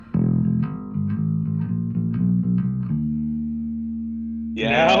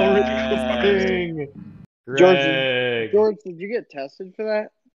Now Yeah. recording. George, Greg. did you get tested for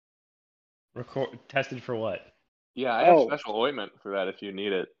that? Tested for what? Yeah, I have Oh, special ointment for that if you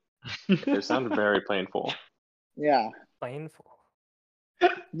need it. It sounds very painful. yeah. Painful.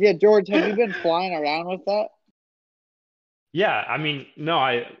 Yeah, George, have you been flying around with that? Yeah, I mean, no,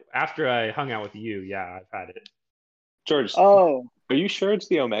 after I hung out with you, yeah, I've had George, Oh, are you sure it's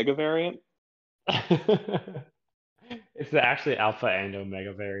the Omega variant? it. It's the actually alpha and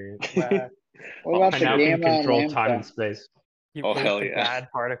omega variant. Wow. what about I the now can gamma and control time and lambda? space. You Oh, ate hell the yeah.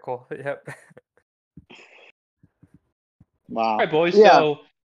 bad particle. Yep. Wow. All right, boys. Yeah. So,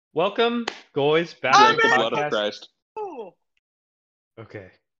 welcome, goys, back Drink to the the blood of podcast. Christ. Okay.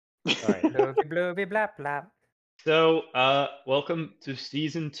 All right. Bloopy bloopy blap blap. So, welcome to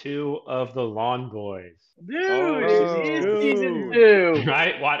season 2 of the Lawn Boys. Dude, Oh, it is season season 2.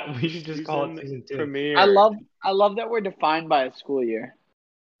 Right? Why don't we should just call it Season season 2? premiere. I love that we're defined by a school year.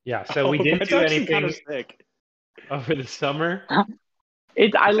 Yeah. So we didn't that's do actually kind anything of sick. over the summer, I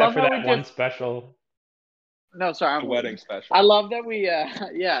except love for that that we one just special. no, sorry, The I'm wedding leaving. special. I love that we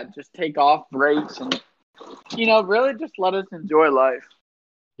just take off breaks and really just let us enjoy life.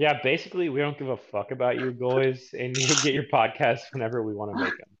 Yeah, basically, we don't give a fuck about you boys, and you get your podcasts whenever we want to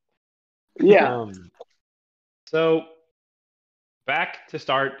make them. Yeah. So back to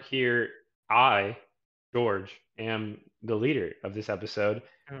start here, I, George, am the leader of this episode,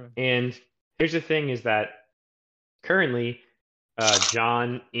 and here's the thing: is that currently,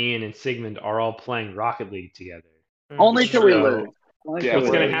 John, Ian, and Sigmund are all playing Rocket League together. Only till we So, lose. Only Yeah, till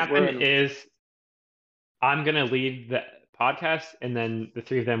what's we going to lose. happen is I'm going to lead the podcast, and then the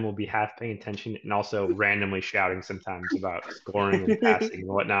three of them will be half paying attention and also randomly shouting sometimes about scoring and passing and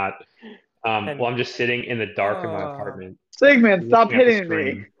whatnot. While I'm just sitting in the dark in my apartment. Sigmund, stop looking at the hitting me.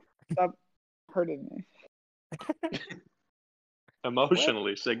 screen. Stop hurting me.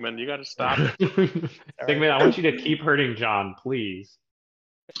 Emotionally, Sigmund, you gotta stop. Sigmund, I want you to keep hurting John, please.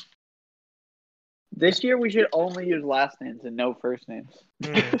 This year we should only use last names and no first names.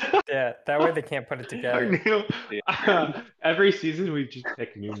 Yeah, that way they can't put it I together. knew. Every season we just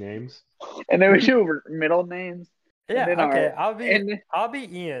pick new names. And then we do middle names. Yeah, and then okay. our- I'll be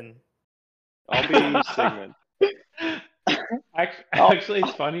Ian. I'll be Sigmund. Actually,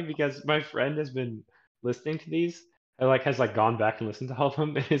 it's funny because my friend has been listening to these and has gone back and listened to all of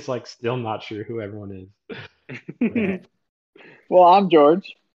them and is still not sure who everyone is. Right. Well, I'm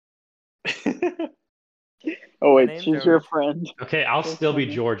George. Oh My wait, name's she's your George. friend. Okay, I'll still be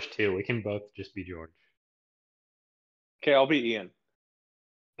George too. We can both just be George. Okay, I'll be Ian.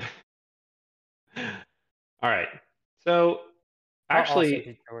 All right. So, I'll also actually,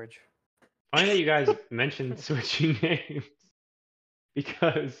 be George. funny that you guys mentioned switching names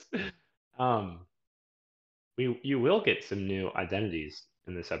because you will get some new identities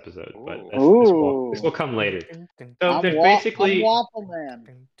in this episode, but this will come later. So I'm there's basically Waffle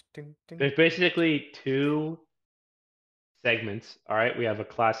Man. there's basically two segments. All right, we have a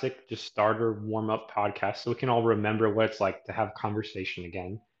classic just starter warm up podcast, so we can all remember what it's like to have conversation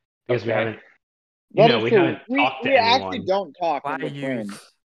again because we Okay. haven't. That You know, is we true. haven't talked to we anyone. actually don't talk Why in between.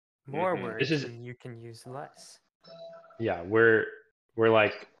 use more Mhm. words and you can use less? Yeah, we're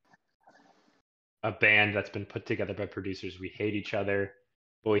like a band that's been put together by producers. We hate each other,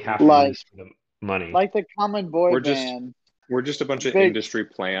 but we have to do this for the money. Like the Common Boy We're just- Band. We're just a bunch of Big- industry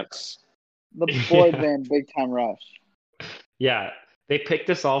plants. The boy Yeah. band Big Time Rush. Yeah, they picked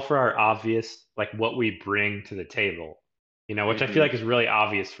us all for our obvious, what we bring to the table. Which I feel like is really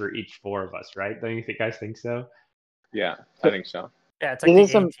obvious for each four of us, right? Don't you guys think so? Yeah, I think so. Yeah, it's Is like this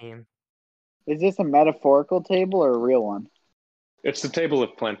the some- A-team. Is this a metaphorical table or a real one? It's the table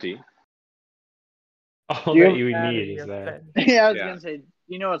of plenty. All You- that you need is there. Yeah, I was Yeah. gonna say,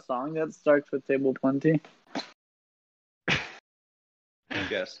 you know a song that starts with Table Plenty?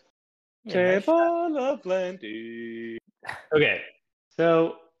 Yes. Yeah, nice shot. Table of plenty. Okay,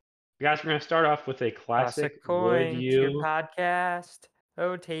 so guys, we're gonna start off with a classic. Classic coin Would to your you? podcast.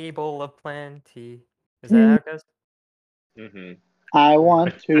 Oh, table of plenty. Is that how it goes? Mm-hmm. I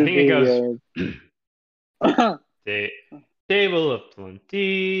want to I think be it goes. your... Table of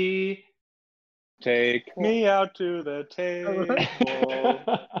plenty. Take me out to the table.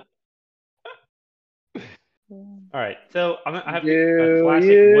 All right, so I have Do a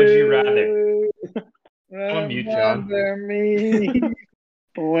classic. Would you rather? On mute, John. remember me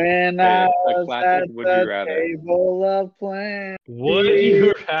when Hey, I a was classic at would you the rather. table of plenty? Would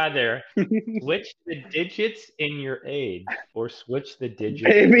you rather switch the digits in your age or switch the digits?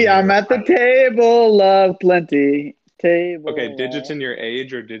 Baby, in I'm your at the height? table of plenty. Table. Okay, digits in your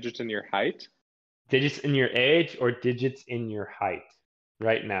age or digits in your height? Digits in your age or digits in your height?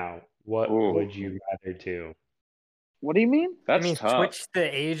 right now, what Ooh. would you rather do? What do you mean? That's I mean, tough. switch the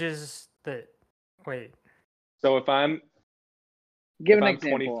ages. Wait. So if I'm Give if an I'm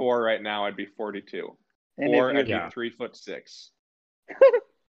example. 24 right now, I'd be 42, And or if I'd you, Yeah. be 3'6".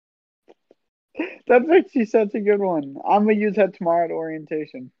 that's actually such a good one. I'm gonna use that tomorrow at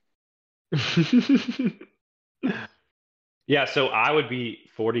orientation. Yeah, so I would be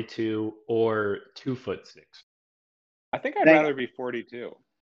 42 or 2'6". I think I'd Dang. rather be 42.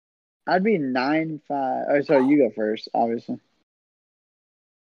 I'd be 9'5". Oh, sorry, you go first. Obviously,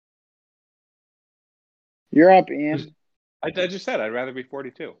 you're up, Ian. I just said I'd rather be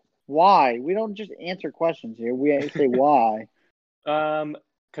 42. Why? We don't just answer questions here. We say why.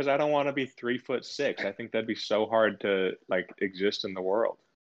 Because I don't want to be 3'6". I think that'd be so hard to like exist in the world.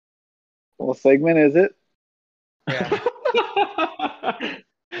 What segment is it? Yeah.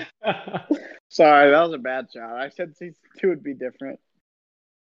 Sorry, that was a bad shot. I said season 2 would be different.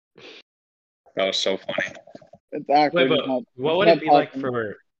 That was so funny. It's actually Wait, just but not. what it's would not it be like talking.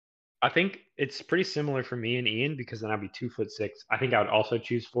 for? I think it's pretty similar for me and Ian because then I'd be 2'6". I think I would also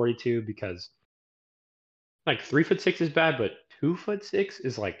choose 42 because like 3'6" is bad, but 2'6"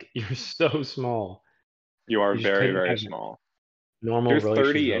 is like you're so small. You are You just very, couldn't very have small. normal You're 30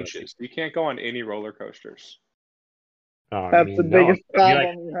 relations. inches. You can't go on any roller coasters. I That's the mean, no. biggest It'd be like,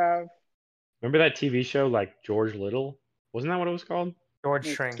 problem you have. remember that TV show like George Little? Wasn't that what it was called? George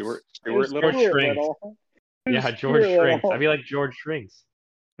Who's Shrinks. Stuart Who's Little. George Shrinks. Little? Yeah, Who's George Stuart Shrinks. Little? I'd be like George Shrinks.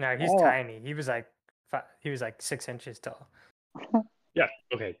 No, he's Oh. tiny. He was like 6 inches tall. Yeah.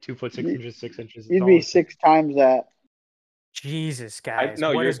 Okay. 2'6" You- 6 inches. You'd It's be all the same. 6 times that. Jesus, guys,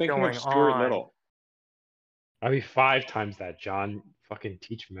 No, what you're is thinking going of Stuart on? Little. I'd be 5 times that, John. Fucking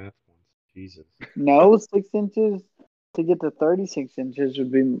teach math once. Jesus. No, 6 inches to get to 36 inches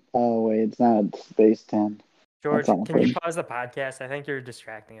would be. Oh wait, it's not. It's base 10. George, That's can you awkward. pause the podcast? I think you're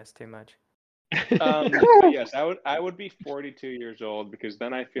distracting us too much. But yes, I would be 42 years old because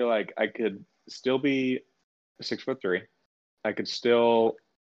then I feel like I could still be 6'3". I could still,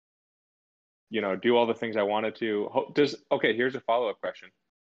 do all the things I wanted to. Okay, here's a follow-up question.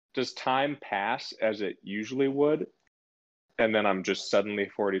 Does time pass as it usually would, and then I'm just suddenly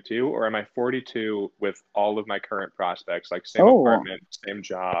 42, or am I 42 with all of my current prospects, like same apartment, same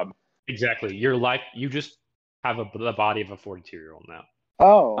job? Exactly. You just have the body of a 42-year-old now.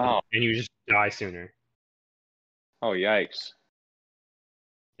 Oh. And you just die sooner. Oh, yikes.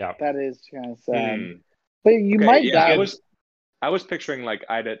 Yeah. That is kind of sad. Hmm. But you Okay, might yeah, die. I was picturing like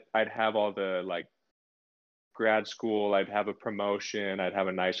I'd have all the like grad school, I'd have a promotion, I'd have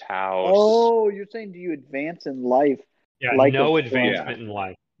a nice house. Oh, you're saying do you advance in life? Yeah, like no a advancement in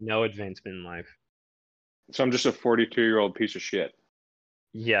life. No advancement in life. So I'm just a 42-year-old piece of shit.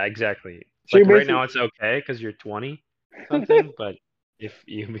 Yeah, exactly. So Like you're right now it's okay because you're 20 something, but if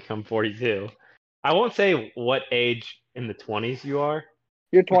you become 42, I won't say what age in the 20s you are,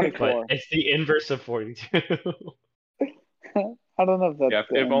 You're but 24. it's the inverse of 42. I don't know if that's Yeah,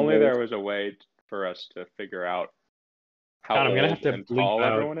 the if only inverse. there was a way for us to figure out how God, I'm gonna old have to and bleep tall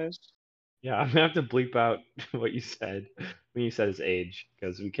out. everyone is. Yeah, I'm gonna have to bleep out what you said when you said his age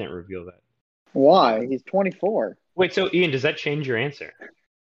because we can't reveal that. Why? He's 24. Wait, so Ian, does that change your answer?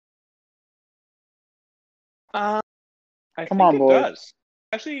 I Come think on, it boys. does.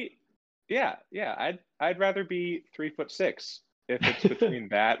 Actually, yeah. I'd rather be 3'6" if it's between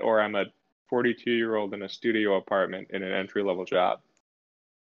that or I'm a 42-year-old in a studio apartment in an entry-level job.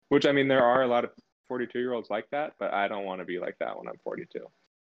 Which, I mean, there are a lot of 42-year-olds like that, but I don't want to be like that when I'm 42.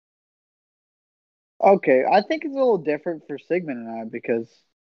 Okay, I think it's a little different for Sigmund and I because,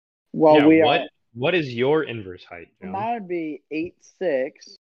 well, Yeah, we what is your inverse height, John? mine would be 8'6".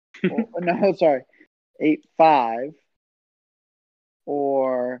 Well, no, sorry, 8'5"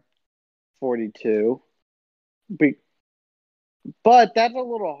 or 42. But that's a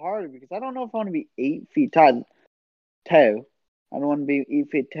little harder because I don't know if I want to be 8 feet tall. I don't want to be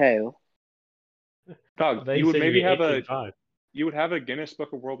 8 feet tall. Dog, They you would say maybe you're have 8'5". you would have a Guinness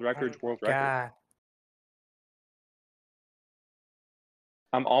Book of World Records world record. God.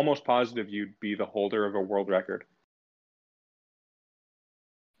 I'm almost positive you'd be the holder of a world record.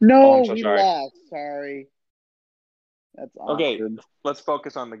 No, I'm so we sorry. lost. Sorry. That's Okay, awkward. let's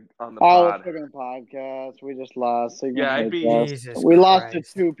focus on the Oh, pod. let's look at the podcast. We just lost. Sigmund Yeah, I'd hates be- us. Jesus We lost to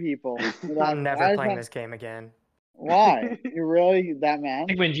Christ. 2 people. We lost- I'm never why is playing that- this game again. Why? You're really that man?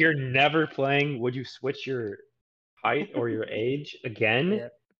 Sigmund, you're never playing. Would you switch your height or your age again?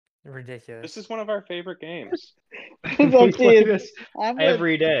 Yep. Ridiculous. This is one of our favorite games. We play this I'm with-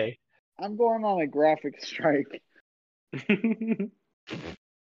 every day. I'm going on a graphic strike.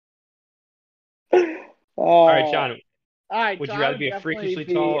 All right, John. All right, Would so you I rather would be a definitely freakishly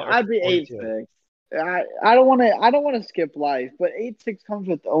be. tall or I'd be 42? 8'6". I don't want to. I don't want to skip life, but 8'6" comes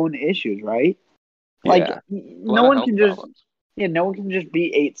with own issues, right? Like Yeah. A no lot of one health can just. problems. Yeah, no one can just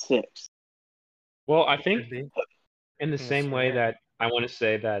be 8'6". Well, I Could think be in the in this same way scenario. that I want to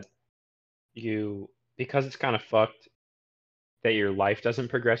say that because it's kind of fucked that your life doesn't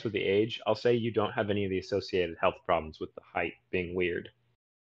progress with the age, I'll say you don't have any of the associated health problems with the height being weird.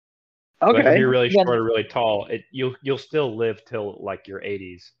 So like if Okay, you're really then short or really tall, you'll still live till like your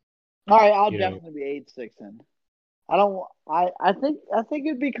 80s. all right, I'll You know, definitely be 8'6" then. I don't. I think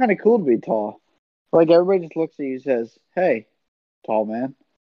it'd be kind of cool to be tall. Like everybody just looks at you and says, "Hey, tall man."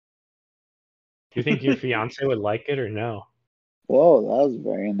 do you think your fiance would like it or no? Whoa, that was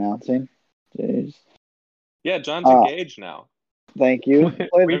very announcing. Jeez. Yeah, John's Uh, engaged now. thank you. We Play,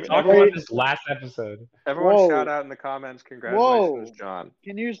 talked Everyone, about play. this last episode. everyone, shout Whoa, out in the comments. Congratulations, whoa. John.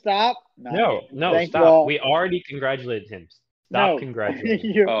 Can you stop? No, I'm No, kidding. no, Thank you stop. all. We already congratulated him. Stop No,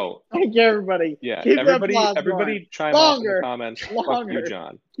 congratulating him. Oh, thank you, everybody. yeah. Keep the Everybody, applause going. everybody, chime off in the Longer, comments. Fuck you, longer.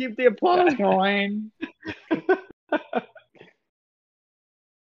 John. Keep the applause going.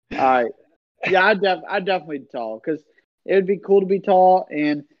 All right. Yeah, I'd definitely be tall because it would be cool to be tall,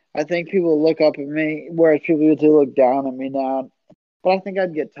 and I think people would look up at me, whereas people would look down at me now. But I think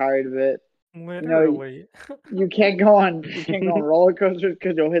I'd get tired of it. You know, Literally. you can't go on roller coasters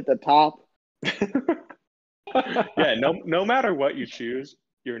because you'll hit the top. Yeah, no matter what you choose,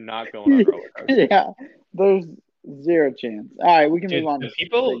 you're not going on roller coasters. Yeah, there's zero chance. All right, we can Dude, move on the to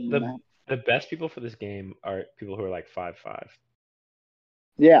people, segment now. the best people for this game are people who are like 5'5".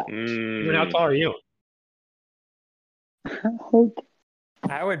 Yeah. Even how Mm, tall are you?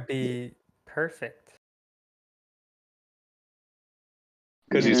 I would be perfect.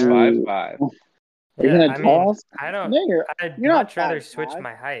 because You he's know? 5'5". Are you Yeah, gonna I mean, toss? I don't. No, I'd you're not much rather 5'5". switch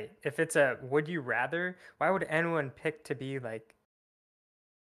my height. If it's a would you rather, why would anyone pick to be like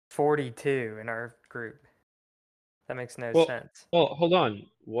 42 in our group? That makes no Well, sense. hold on.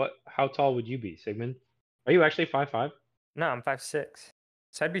 How tall would you be, Sigmund? Are you actually 5'5"? No, I'm 5'6".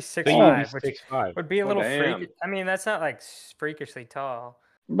 So I'd be So you'd be 6'5", which 6'5". would be a Oh, little damn. freak. I mean, that's not like freakishly tall.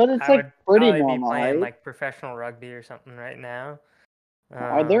 But it's I like would pretty probably be normal playing height. like professional rugby or something right now.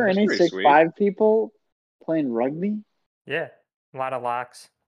 Are there That's any pretty 6'5" people playing rugby? Yeah, a lot of locks.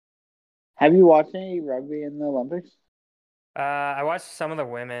 Have you watched any rugby in the Olympics? I watched some of the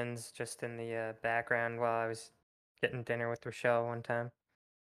women's just in the background while I was getting dinner with Rochelle one time.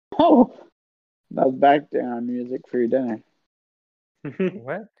 Oh, that was background music for your dinner. sweet.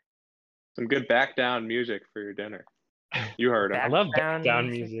 What? Some good back down music for your dinner. You heard him. I love Background down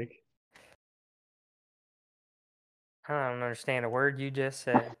music? music. I don't understand a word you just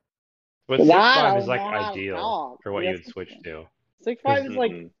said. But 'Cause I 6'5" is don't like know how to ideal talk. for what you Yes, would switch to. 6'5" is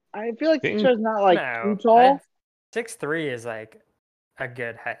like. Mm-mm. I feel like Didn't- 6'5" is not like too No, tall. 6'3" is like a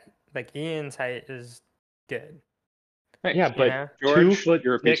good height. Like Ian's height is good. Nice. Yeah, You but know? George, 2'6".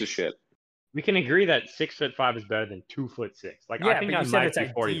 you're a piece of shit. We can agree that 6'5" is better than 2'6". Like I Yeah, think but I you said might it's be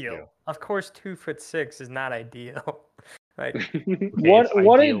 42. ideal. Of course, 2'6" is not ideal. Like, Okay, it's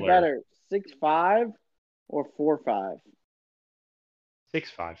What is idealer. better, 6'5" or 4'5"?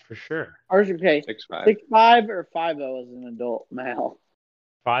 6'5" for sure. Or okay, 6'5". 6'5" or 5'0" as an adult male.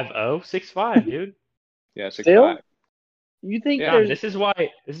 5'0", 6'5", dude. Yeah, 6'5". Still, you think Yeah. John, there's this is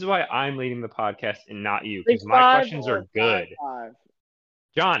why I'm leading the podcast and not you, because my 6'5" questions or are good. 5'5"?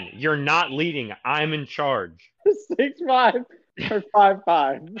 John, you're not leading. I'm in charge. 6'5" or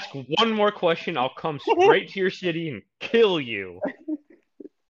 5'5"? Ask one more question, I'll come straight to your city and kill you.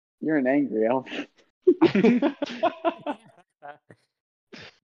 You're an angry elf.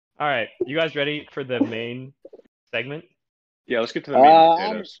 All right, you guys ready for the main segment? Yeah, let's get to the meat and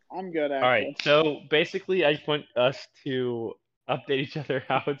potatoes. I'm good All right, actually. so basically, I just want us to update each other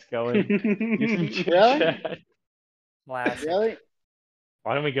how it's going. Do some chit Really? chat. classic. Really?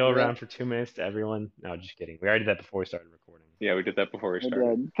 Why don't we go Yeah. around for 2 minutes to everyone? No, just kidding. We already did that before we started recording. Yeah, we did that before we I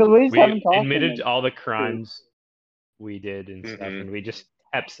started. did. Because we just haven't We talked in admitted like all the crimes we did and stuff, Mhm. and we just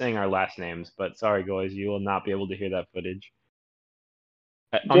kept saying our last names. But sorry, guys, you will not be able to hear that footage.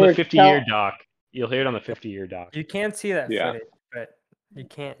 On the George, 50-year doc, you'll hear it on the 50-year doc. You can't see that Yeah. footage, but you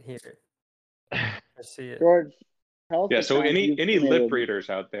can't hear it. I see it. George, tell us Yeah, the so crimes you've any lip committed. readers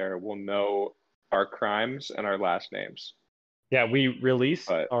out there will know our crimes and our last names. Yeah, we release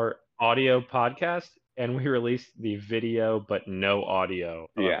But- our audio podcast, and we release the video but no audio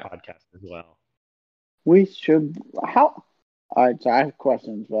of Yeah. our podcast as well. We should. How? All right, so I have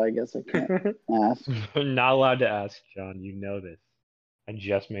questions, but I guess I can't ask. Not allowed to ask, John. You know this. I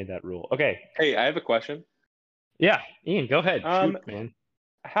just made that rule. Okay. Hey, I have a question. Yeah, Ian, go ahead. Shoot, man.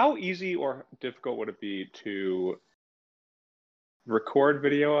 How easy or difficult would it be to record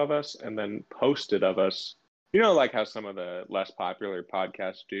video of us and then post it of us. You know, like how some of the less popular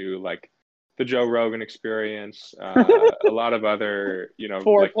podcasts do, like the Joe Rogan Experience, a lot of other,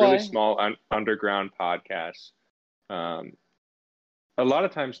 like really small underground podcasts. A lot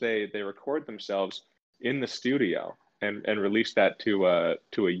of times they record themselves in the studio and release that to a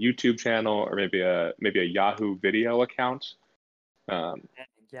YouTube channel or maybe a Yahoo video account.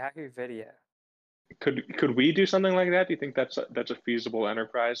 Yahoo Video. Could we do something like that? Do you think that's a feasible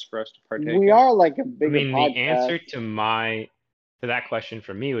enterprise for us to partake We in? are like a bigger podcast. The answer to that question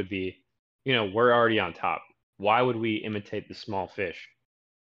for me would be, we're already on top. Why would we imitate the small fish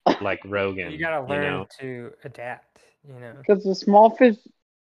like Rogan? You gotta learn to adapt, Because the small fish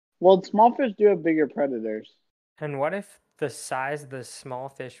do have bigger predators. And what if the size of the small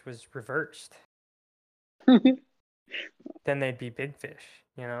fish was reversed? Then they'd be big fish,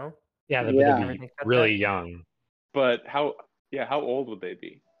 Yeah, they'd be really young. But how old would they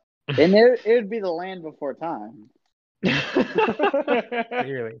be? And it would be the land before time.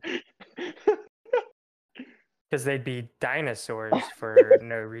 Clearly. Because they'd be dinosaurs for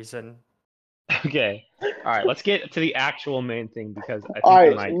no reason. Okay. All right, let's get to the actual main thing because I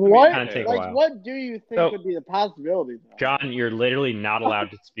think it might kind of take a while. What do you think would be the possibility, though? John, you're literally not allowed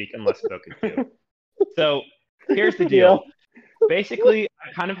to speak unless spoken to. So here's the deal. Basically,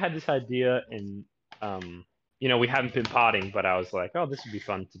 I kind of had this idea and, we haven't been potting, but I was like, oh, this would be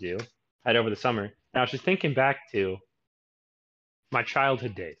fun to do over the summer. And I was just thinking back to my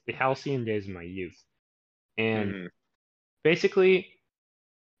childhood days, the halcyon days of my youth. And basically,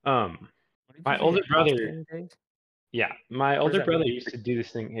 my older brother, used to do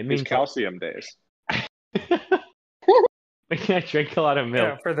this thing. It means calcium days. I drink a lot of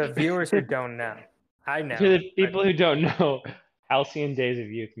milk. For the viewers who don't know, I know. To the people who don't know, halcyon days of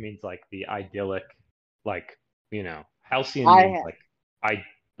youth means like the idyllic, halcyon means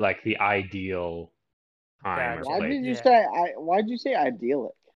like the ideal time. Why did you say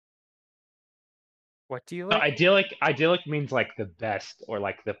idyllic? What do you like? Idyllic means like the best or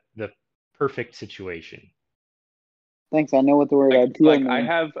like the perfect situation. Thanks. I know what the word ideal means.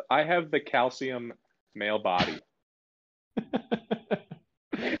 I have the calcium male body.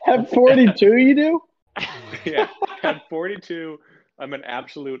 At 42, you do? Yeah, at 42, I'm an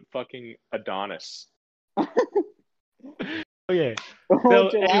absolute fucking Adonis. Okay. So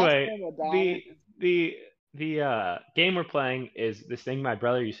anyway, the game we're playing is this thing my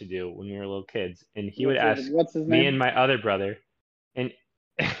brother used to do when we were little kids, and he would ask me and my other brother, and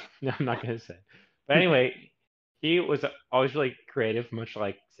no, I'm not gonna say. But anyway, he was always really creative, much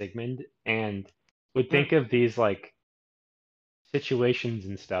like Sigmund, and would think of these like situations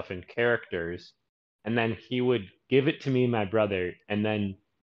and stuff and characters, and then he would give it to me and my brother, and then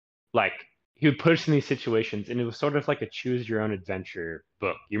like he would put us in these situations, and it was sort of like a choose your own adventure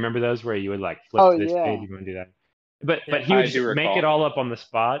book. You remember those where you would like flip this page, you want to do that? But he would just make it all up on the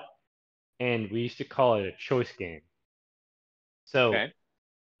spot, and we used to call it a choice game. So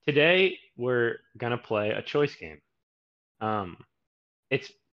today we're gonna play a choice game.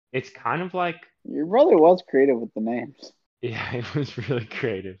 It's kind of like your brother was creative with the names. Yeah, it was really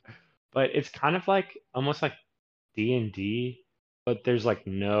creative, but it's kind of like almost like D&D. But there's like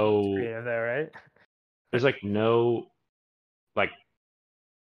no creative there, right? There's like no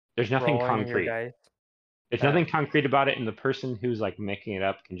there's nothing concrete. There's nothing concrete about it, and the person who's like making it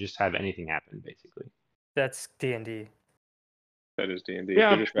up can just have anything happen, basically. That's D&D. That is D&D.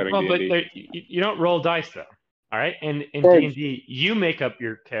 Yeah, but you don't roll dice though. All right, and in D&D you make up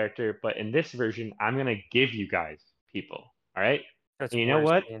your character, but in this version I'm gonna give you guys people. All right. That's you know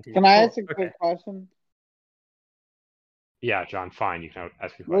what? D&D. Can I ask a quick question? Yeah, John, fine. You can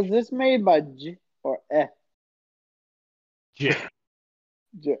ask me a question. Was this made by G or F? J.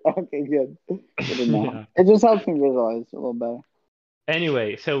 Okay, good. Yeah. It just helps me visualize a little better.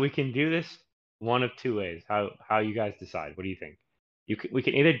 Anyway, so we can do this one of two ways. How you guys decide? What do you think? We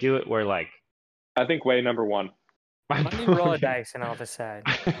can either do it where like. I think way number one. Let me roll a dice and I'll decide.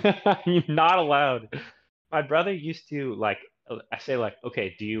 You're not allowed. My brother used to like. I say like,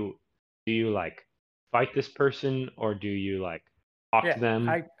 okay, do you like fight this person, or do you like talk to them,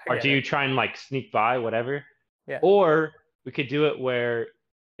 or do you try and like sneak by, whatever? Yeah. Or we could do it where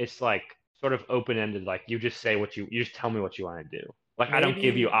it's like sort of open ended, like you just say you just tell me what you want to do. Like maybe, I don't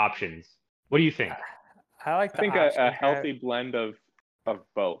give you options. What do you think? I think a healthy blend of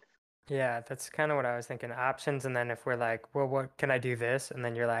both. Yeah, that's kind of what I was thinking. Options, and then if we're like, well, what can I do this? And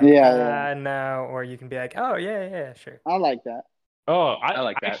then you're like, no, or you can be like, oh yeah, sure. I like that. Oh,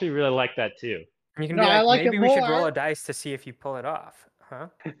 I actually really like that too. And you can be like maybe we should roll a dice to see if you pull it off, huh?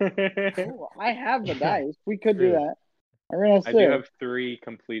 Oh, I have the dice. We could do that. I do have 3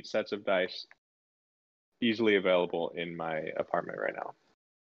 complete sets of dice easily available in my apartment right now.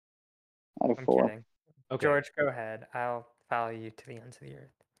 Out of I'm 4. kidding. Okay. George, go ahead. I'll follow you to the ends of the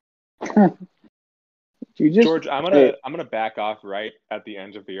earth. George, I'm gonna back off right at the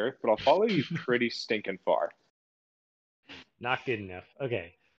ends of the earth, but I'll follow you pretty stinking far. Not good enough.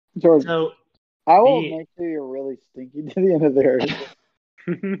 Okay. George, So I will make sure you're really stinky to the end of the earth.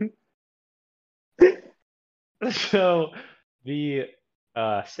 So the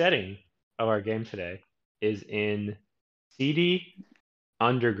setting of our game today is in seedy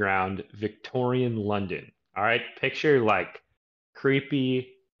underground Victorian London. All right, picture like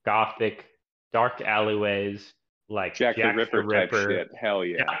creepy, gothic, dark alleyways, like Jack the Ripper type shit. Hell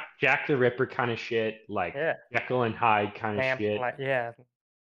yeah. Jack the Ripper kind of shit, like Jekyll and Hyde kind of shit.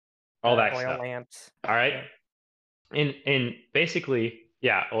 All that oil stuff. lamps. All right, and basically,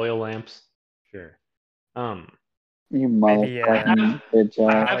 oil lamps. Sure. You motherfucking bitch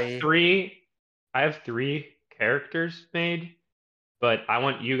ass. I have 3 characters made, but I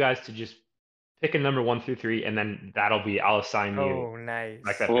want you guys to just pick a number 1 through 3, and then I'll assign you. Oh, nice.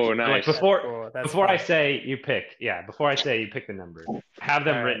 Like that. Oh, nice. Like before I say you pick. Yeah, before I say you pick the number. Have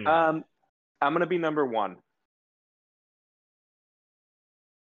them written. I'm gonna be number 1.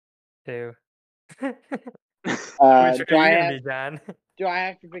 2. Do Which are you gonna be, John? Do I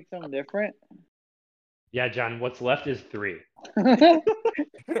have to pick something different? Yeah, John. What's left is 3.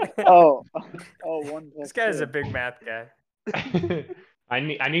 Oh, 1 plus This guy's 2. a big math guy. I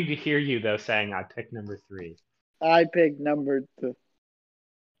need to hear you though saying I picked number 3. I picked number 2.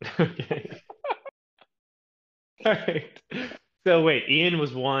 Okay. All right. So wait, Ian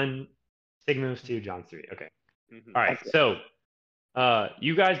was 1, Sigmund was 2, John's 3. Okay. Mm-hmm. All right. Okay. So,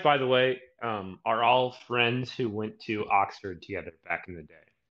 you guys, by the way, are all friends who went to Oxford together back in the day.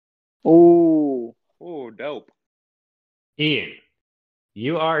 Oh, dope. Ian,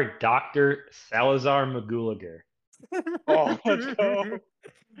 you are Dr. Salazar Magooliger. Oh, let's go.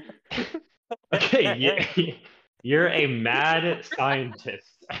 Okay, you're a mad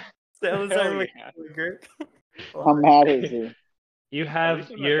scientist. Salazar Magooliger. How mad is he? You have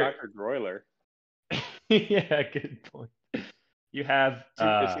your Dr. Broiler. Yeah, good point. You have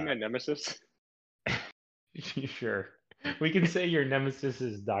Is he my nemesis? Sure. We can say your nemesis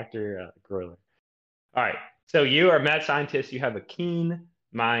is Dr. Groiler. All right. So you are a mad scientist. You have a keen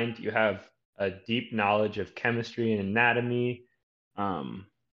mind. You have a deep knowledge of chemistry and anatomy. I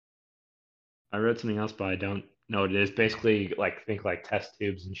wrote something else, but I don't know what it is. Basically, think like test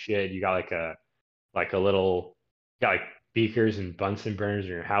tubes and shit. You got like a little, you got like beakers and Bunsen burners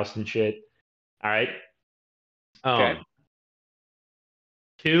in your house and shit. All right. Okay.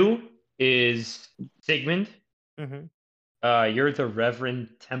 2 is Sigmund. Mm-hmm. You're the Reverend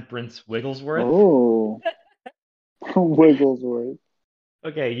Temperance Wigglesworth. Oh, Wigglesworth.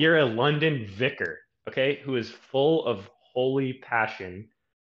 Okay, you're a London vicar. Okay, who is full of holy passion.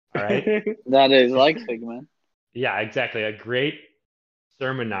 All right. That is like Sigmund. Yeah, exactly. A great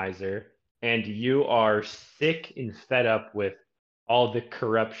sermonizer, and you are sick and fed up with all the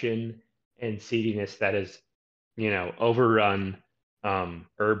corruption and seediness that is, overrun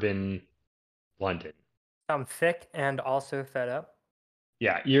urban London. I'm thick and also fed up.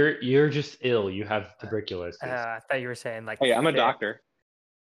 Yeah, you're just ill. You have tuberculosis. I thought you were saying like. Hey, I'm a doctor.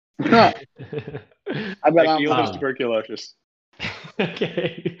 I bet I'm healed his tuberculosis.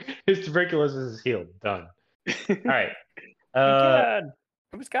 Okay, his tuberculosis is healed. Done. All right. God,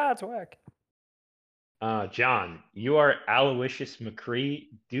 it was God's work. John, you are Aloysius McCree,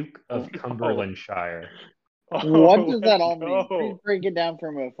 Duke of Cumberlandshire. What does that all mean? Please break it down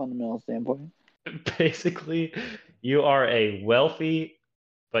from a fundamental standpoint. Basically, you are a wealthy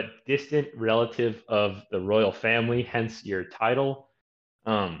but distant relative of the royal family, hence your title.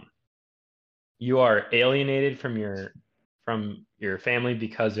 You are alienated from your family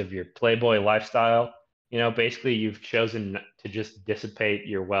because of your playboy lifestyle. Basically, you've chosen to just dissipate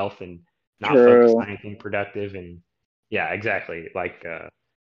your wealth and not focus on anything productive. And yeah, exactly, like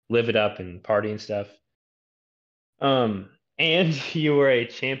live it up and party and stuff. And you were a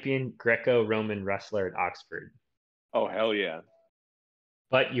champion Greco-Roman wrestler at Oxford. Oh, hell yeah.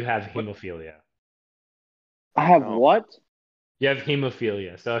 But you have hemophilia. I have what? You have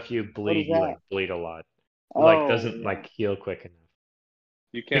hemophilia. So if you bleed, you bleed a lot. It doesn't heal quick enough.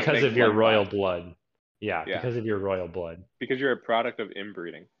 You can't because of your royal blood. Yeah, because of your royal blood. Because you're a product of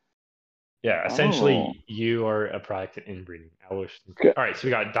inbreeding. Yeah, essentially you are a product of inbreeding. All right, so we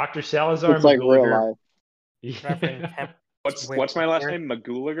got Dr. Salazar. It's like real life. What's my last name?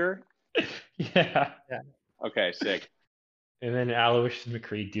 Magooliger? Yeah. Okay, sick. And then Aloysius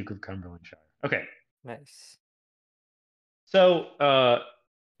McCree, Duke of Cumberlandshire. Okay. Nice. So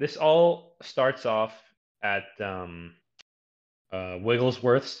this all starts off at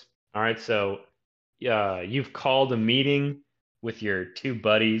Wigglesworth's. All right, so you've called a meeting with your two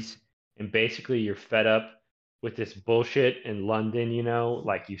buddies, and basically you're fed up with this bullshit in London.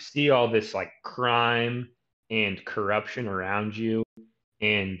 Like you see all this like crime and corruption around you,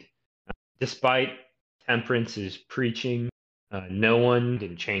 and despite Temperance's preaching, no one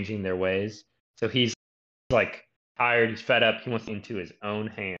is changing their ways. So he's like tired, he's fed up, he wants into his own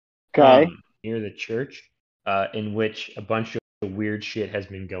hands. Okay. Near the church, in which a bunch of weird shit has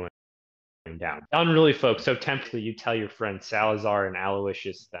been going down. Unruly folks. So temptingly, you tell your friends Salazar and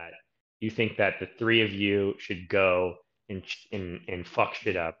Aloysius that you think that the three of you should go and fuck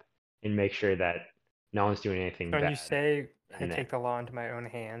shit up and make sure that no one's doing anything When bad. you say I in there. take the law into my own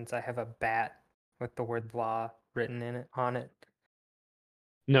hands, I have a bat with the word law written on it.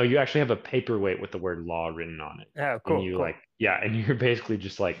 No, you actually have a paperweight with the word law written on it. Oh, cool. And you cool. and you're basically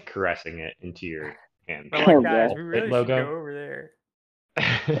just like caressing it into your hand. But like, Oh, guys, God. we really should Logo. go over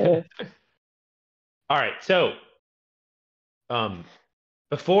there. All right, so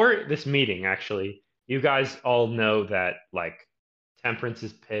before this meeting, actually, you guys all know that like Temperance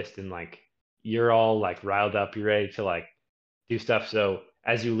is pissed and like you're all like riled up, you're ready to like do stuff. So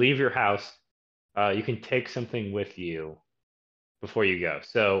as you leave your house, you can take something with you before you go.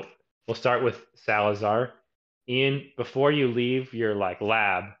 So we'll start with Salazar. Ian, before you leave your like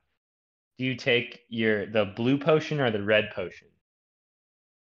lab, do you take the blue potion or the red potion?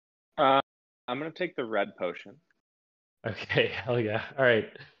 I'm gonna take the red potion. Okay, hell yeah. All right.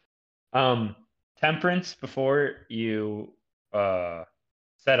 Temperance, before you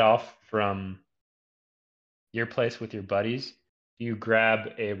set off from your place with your buddies, do you grab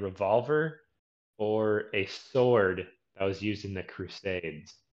a revolver or a sword that was used in the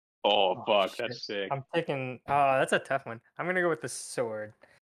Crusades? Oh, fuck, shit. that's sick. I'm picking. Oh, that's a tough one. I'm gonna go with the sword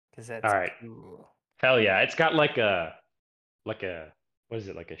because that's All right. cool. Hell yeah. It's got like a what is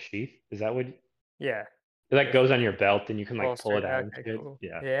it, like a sheath? Is that what Yeah. that goes on your belt and you can like pull it out and Okay, shit? cool.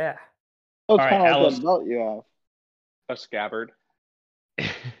 Yeah. Yeah. Oh, it's All right, kind of like Alice. that belt you have. A scabbard.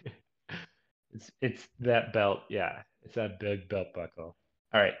 It's that belt, yeah. It's that big belt buckle.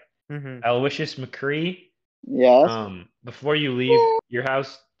 All right. Mm-hmm. Aloysius McCree, Yes. before you leave your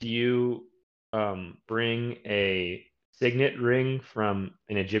house, do you bring a signet ring from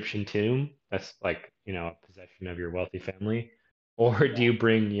an Egyptian tomb that's like, a possession of your wealthy family? Or do you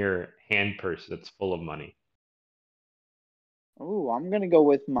bring your hand purse that's full of money? Oh, I'm gonna go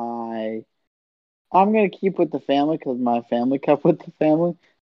with I'm gonna keep with the family because my family kept with the family.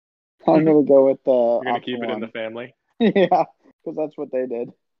 I'm gonna go with the You're gonna option keep it in one. the family. Yeah, because that's what they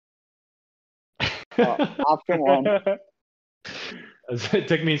did. Option one. It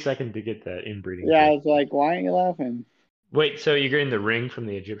took me a second to get that inbreeding. Yeah, thing. it's like, why aren't you laughing? Wait, so you're getting the ring from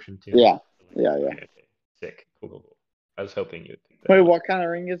the Egyptian tomb? Yeah. Okay. Sick. Cool. I was hoping you would pick that. Wait, what kind of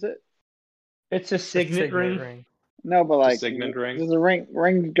ring is it? It's a signet ring. No, but like, signet ring. There's a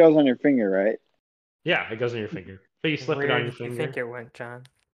ring goes on your finger, right? Yeah, it goes on your finger. So you slip it on your finger. Where do you think it went, John?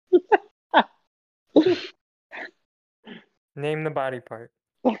 Name the body part.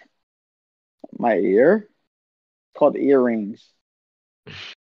 My ear? It's called earrings.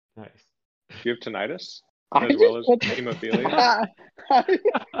 Nice. Do you have tinnitus? I As well as hemophilia?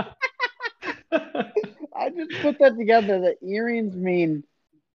 I just put that together. The earrings mean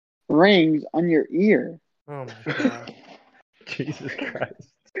rings on your ear. Oh my god. Jesus Christ.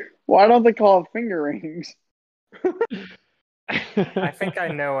 Why don't they call it finger rings? I think I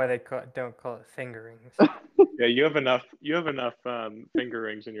know why they don't call it finger rings. Yeah, you have enough finger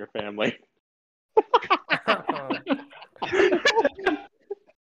rings in your family.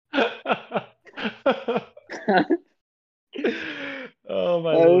 Oh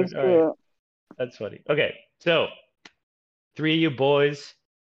my lord. All right. That's funny. Okay, so 3 of you boys,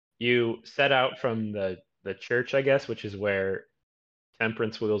 you set out from the church, I guess, which is where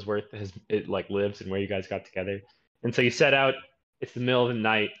Temperance Wigglesworth lives and where you guys got together. And so you set out. It's the middle of the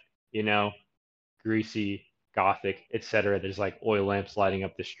night, greasy, gothic, etc. There's like oil lamps lighting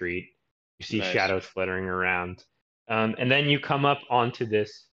up the street. You see shadows flittering around, and then you come up onto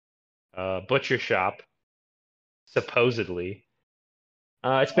this butcher shop. Supposedly,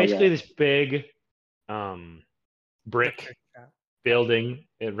 it's basically this big brick building.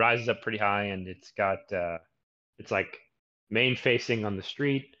 It rises up pretty high, and it's got it's like main facing on the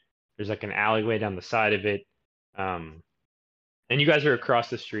street. There's like an alleyway down the side of it, and you guys are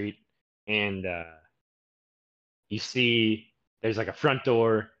across the street, and you see there's like a front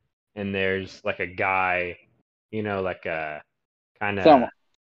door, and there's like a guy, like a kind of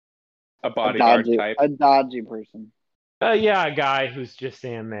a bodyguard type, a dodgy person. Yeah, a guy who's just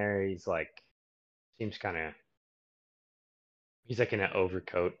standing there. He's like, seems kind of. He's like in an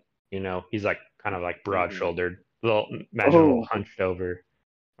overcoat. He's like kind of like Mm-hmm. broad-shouldered. Imagine a little Oh, hunched over,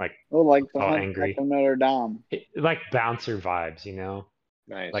 like like looks the all Hunchback angry. of Notre Dame. Like bouncer vibes,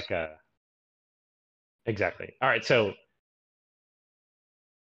 Nice. like a exactly. All right, so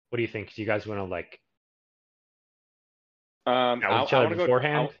what do you think? Do you guys want to like know each I other want to go.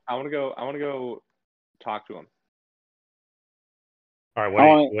 beforehand? I want to go. I want to go talk to him. All right, I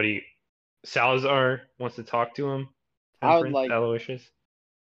want. what do you? Salazar wants to talk to him. I would Temperance, like. Aloysius.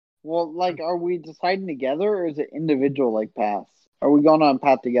 Well, like, are we deciding together or is it individual like paths? Are we going on a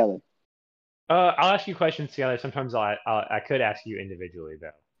path together? I'll ask you questions together. Sometimes I could ask you individually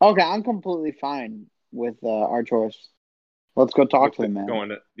though. Okay, I'm completely fine with our choice. Let's go talk to him, man.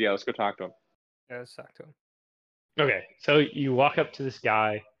 Let's go talk to him. Yeah, let's talk to him. Okay, so you walk up to this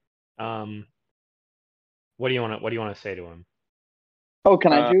guy. What do you want to say to him? Oh,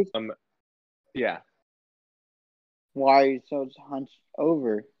 can I choose? Yeah. Why are you so hunched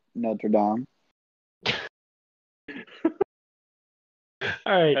over, Notre Dame? All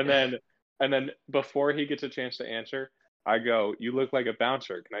right. And then before he gets a chance to answer, I go, "You look like a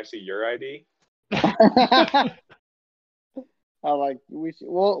bouncer. Can I see your ID?"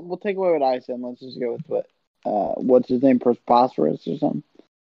 We'll take away what I said. And let's just go with what's his name? Prosperous or something?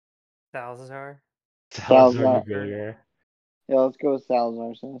 Salazar. Salazar. Magooliger. Yeah, let's go with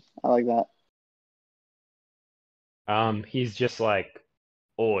Salazar says. I like that. He's just like,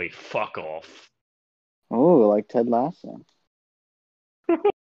 oi, fuck off. Oh, like Ted Lasso.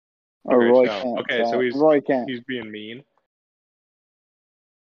 Or Roy Kent. Okay, so Roy Kent. He's being mean.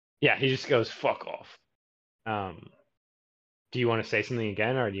 Yeah, he just goes, fuck off. Do you want to say something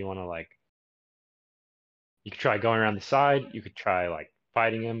again, or do you want to like? You could try going around the side. You could try like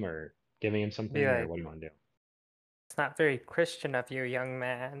fighting him or giving him something, or what do you want to do? It's not very Christian of you, young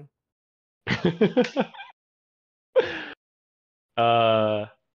man.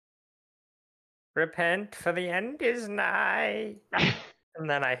 Repent, for the end is nigh. And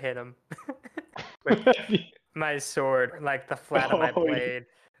then I hit him with my sword, like the flat of my blade.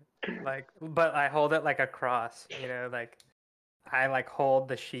 But I hold it like a cross, like I like hold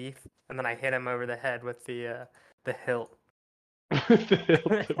the sheath, and then I hit him over the head with the hilt. The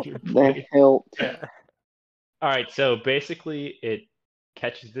hilt of your The blade. hilt. Yeah. All right, so basically it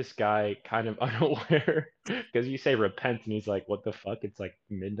catches this guy kind of unaware because you say repent and he's like, what the fuck? It's like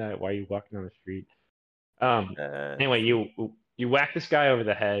midnight. Why are you walking down the street? Anyway, you whack this guy over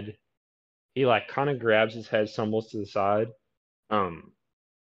the head. He like kind of grabs his head, stumbles to the side.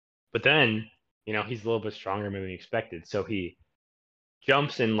 But then, he's a little bit stronger than we expected. So he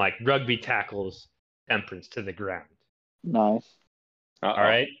jumps and like rugby tackles Temperance to the ground. Nice. Uh-oh. All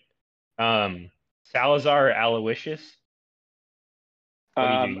right. Salazar or Aloysius?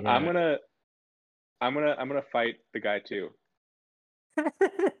 What do you do? I'm gonna fight the guy too.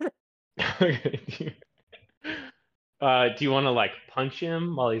 Do you want to like punch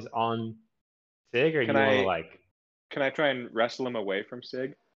him while he's on Sig, or do you want to like? Can I try and wrestle him away from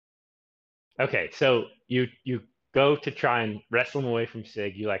Sig? Okay, so you go to try and wrestle him away from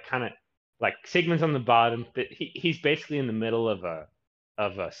Sig. You like kind of like Sigmund's on the bottom, but he's basically in the middle of a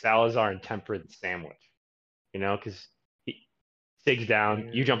Salazar and Temperance sandwich, because Sig's down.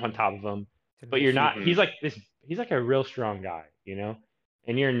 You jump on top of him, but you're not. He's like this. He's like a real strong guy,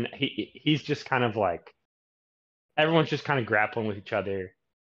 and he's just kind of like everyone's just kind of grappling with each other.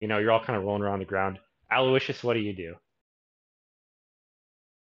 You're all kind of rolling around the ground. Aloysius, what do you do?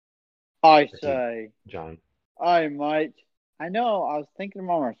 I say, John. I might. I know. I was thinking of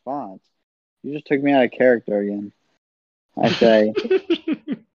my response. You just took me out of character again. I say,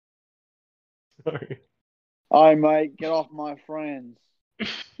 Sorry. I might get off my friends.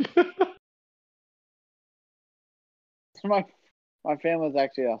 My family's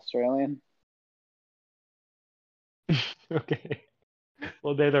actually Australian. Okay.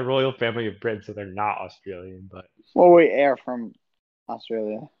 Well, they're the royal family of Britain, so they're not Australian, but. Well, we are from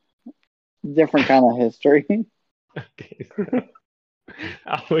Australia. Different kind of history. Okay. So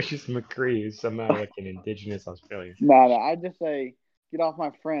Aloysius McCree is somehow like an indigenous Australian. No, I just say, get off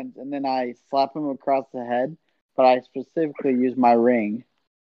my friends, and then I slap him across the head, but I specifically use my ring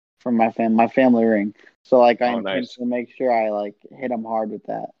from my family ring. So, like, I intentionally make sure I, like, hit him hard with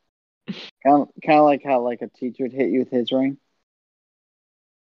that. Kind of like how, like, a teacher would hit you with his ring.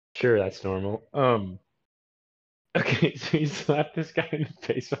 Sure, that's normal. Okay, so you slap this guy in the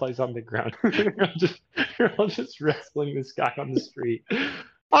face while he's on the ground. You're all just wrestling this guy on the street.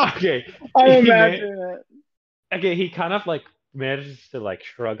 Okay. I imagine it. Okay, he kind of like manages to like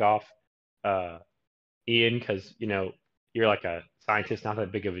shrug off Ian because you're like a scientist, not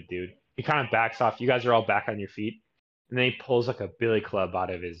that big of a dude. He kind of backs off. You guys are all back on your feet, and then he pulls like a billy club out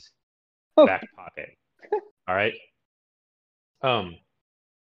of his back pocket. All right.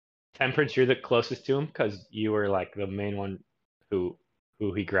 Temperance, you're the closest to him because you were like the main one who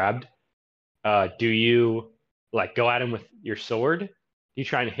he grabbed. Do you like go at him with your sword? Do you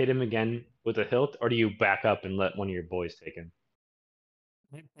try and hit him again with a hilt, or do you back up and let one of your boys take him?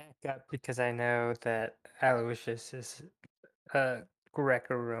 I back up because I know that Aloysius is a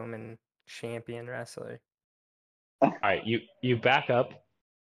Greco-Roman champion wrestler. All right, you back up.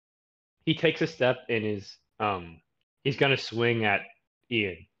 He takes a step and he's gonna swing at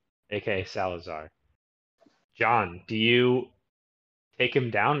Ian, aka Salazar. John, do you take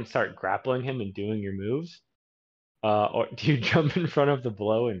him down and start grappling him and doing your moves? Or do you jump in front of the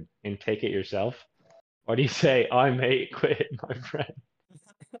blow and take it yourself? Or do you say, "I'm hate, quit, my friend"?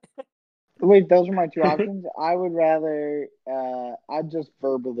 Wait, those are my two options. I would rather I'd just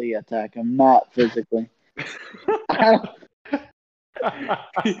verbally attack him, not physically.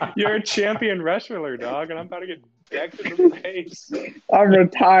 You're a champion wrestler, dog, and I'm about to get decked in the face. I'm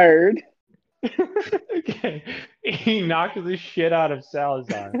retired. Okay. He knocks the shit out of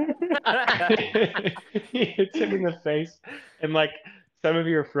Salazar. He hits him in the face, and like some of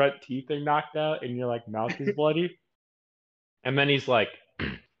your front teeth are knocked out, and your like mouth is bloody. And then he's like,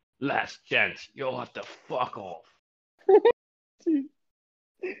 "Last chance, you'll have to fuck off."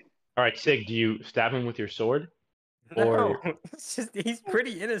 All right, Sig, do you stab him with your sword? No, Or it's just he's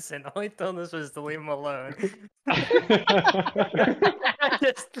pretty innocent. All he told us was to leave him alone.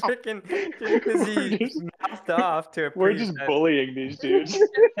 Just freaking just because he mouthed off to a We're priest. just bullying these dudes.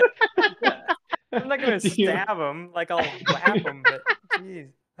 I'm not gonna stab him, like I'll whap him, but jeez.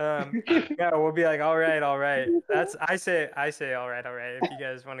 Yeah, we'll be like, all right. I say, all right. If you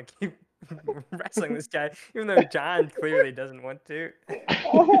guys want to keep wrestling this guy, even though John clearly doesn't want to.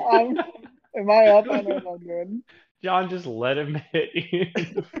 Am I up? I know what I'm doing. John just let him hit you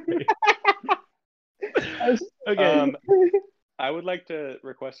in the face. Okay. I would like to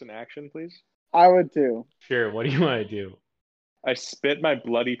request an action, please. I would too. Sure. What do you want to do? I spit my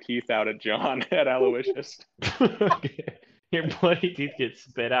bloody teeth out at John at Aloysius. Okay. Your bloody teeth get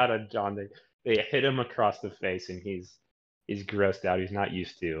spit out on John. They hit him across the face, and he's grossed out. He's not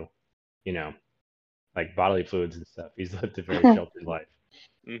used to, like bodily fluids and stuff. He's lived a very sheltered life.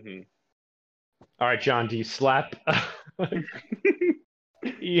 Mm-hmm. All right, John. Do you slap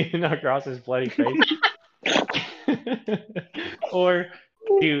Ian across his bloody face, or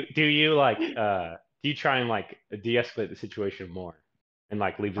do you like do you try and like de-escalate the situation more and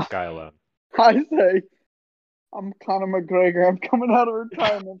like leave this guy alone? I say, I'm Conor McGregor. I'm coming out of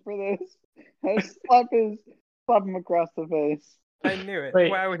retirement for this. I slap him across the face. I knew it.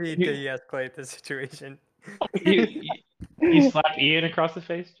 Wait, why would he de-escalate the situation? You slap Ian across the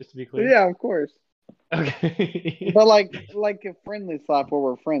face, just to be clear? Yeah, of course. Okay. But like a friendly slap where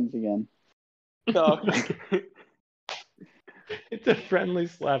we're friends again. No. It's a friendly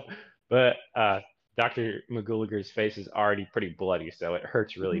slap, but Dr. Magooliger's face is already pretty bloody, so it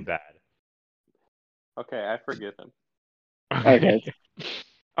hurts really bad. Okay, I forgive him. Okay.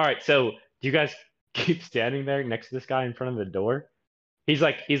 All right, so do you guys keep standing there next to this guy in front of the door? He's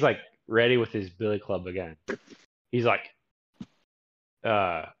like ready with his billy club again. He's like,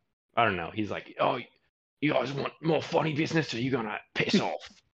 I don't know. He's like, "Oh, you guys want more funny business, or you gonna piss off?"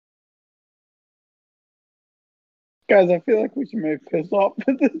 Guys, I feel like we should maybe piss off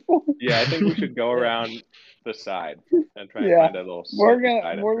at this point. Yeah, I think we should go around the side and try and find a little. We're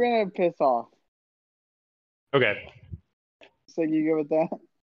gonna piss off. Okay. So you go with that?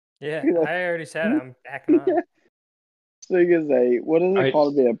 Yeah, I already said I'm backing up. So you can say, what is it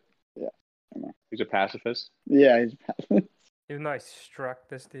called to be a? Yeah. He's a pacifist. Yeah, he's a pacifist. Even though I struck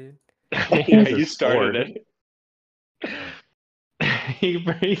this dude. Yeah, you started it.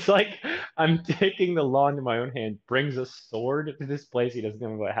 He's like, "I'm taking the law into my own hand." Brings a sword to this place. He doesn't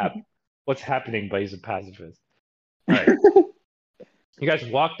know what's happening, but he's a pacifist. All right. You guys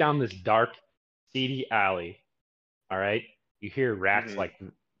walk down this dark, seedy alley. All right. You hear rats like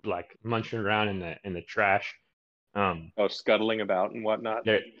munching around in the trash. Scuttling about and whatnot.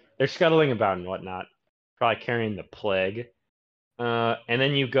 They're scuttling about and whatnot, probably carrying the plague. And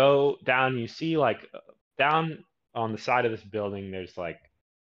then you go down. You see like down on the side of this building, there's like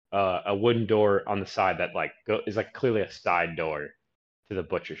a wooden door on the side that is like clearly a side door to the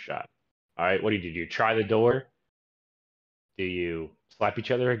butcher shop. All right, what do? Do you try the door? Do you slap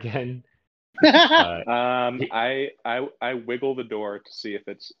each other again? I wiggle the door to see if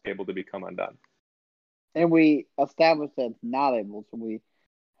it's able to become undone. And we established that it's not able, so we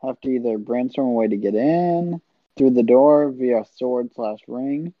have to either brainstorm a way to get in, through the door via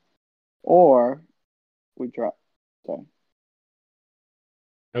sword/ring, or we try. Sorry.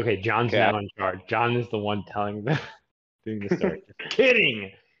 Okay, John's Okay. now in charge. John is the one doing the story. Just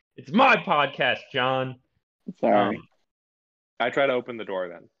kidding. It's my podcast, John. Sorry. I try to open the door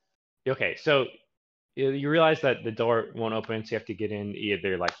then. Okay, so you realize that the door won't open, so you have to get in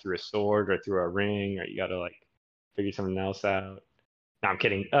either like through a sword or through a ring, or you gotta like figure something else out. No, I'm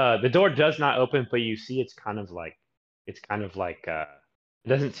kidding. The door does not open, but you see it's kind of like it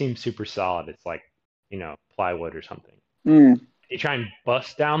doesn't seem super solid. It's like, plywood or something. You try and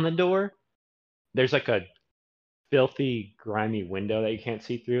bust down the door. There's like a filthy, grimy window that you can't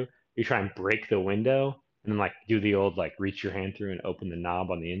see through. You try and break the window and then like do the old like reach your hand through and open the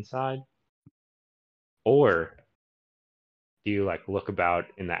knob on the inside. Or do you like look about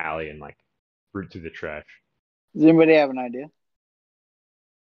in the alley and like root through the trash? Does anybody have an idea?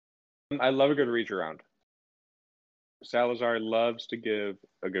 I love a good reach around. Salazar loves to give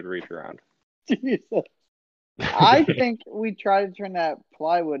a good reach around. Jesus. I think we try to turn that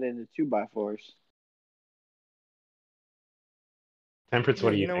plywood into 2x4s. Temperance,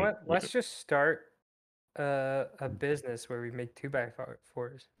 what do you You know think? what? Let's just start a business where we make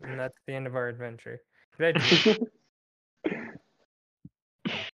 2x4s, and that's the end of our adventure. Good idea.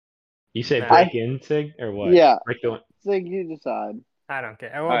 You say Nah. break in, Sig, or what? Yeah. Break the. Sig, you decide. I don't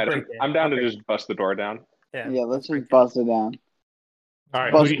care. I All won't right, break it. I'm down I'll to break just bust the door down. it. Yeah, let's break just bust it down. All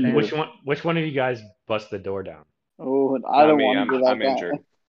right, Bust it. which one of you guys bust the door down? Oh, I don't me, want to be that I'm guy. injured.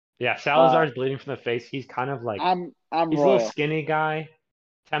 Yeah, Salazar's bleeding from the face. He's kind of like I'm he's a royal. little skinny guy.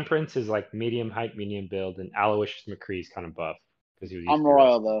 Temperance is like medium height, medium build, and Aloysius McCree's kind of buff because he was used I'm to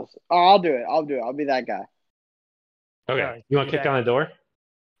royal wrestling. though. Oh, I'll do it. I'll be that guy. Okay, you want to kick down the door?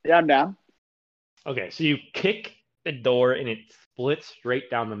 Yeah, I'm down. Okay, so you kick the door and it splits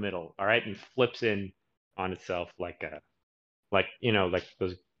straight down the middle, all right, and flips in on itself like like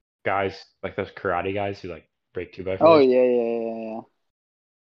those guys, like those karate guys who like break 2x4s. Oh yeah.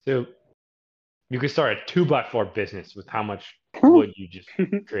 So you could start a 2x4 business with how much wood you just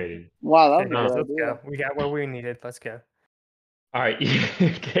created. Wow, that was a Let's good idea. go. We got what we needed. Let's go. All right, you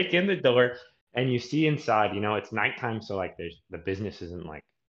kick in the door and you see inside. It's nighttime, so like the business isn't like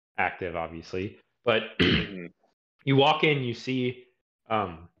active, obviously. But you walk in, you see,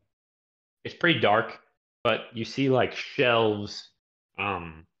 it's pretty dark, but you see like shelves,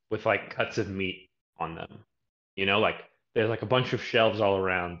 with like cuts of meat on them. Like there's like a bunch of shelves all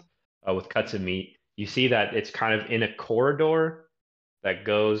around, with cuts of meat. You see that it's kind of in a corridor that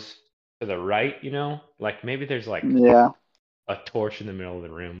goes to the right. Like maybe there's like a torch in the middle of the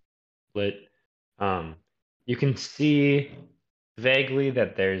room lit. You can see vaguely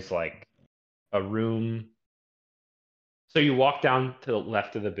that there's like a room. So you walk down to the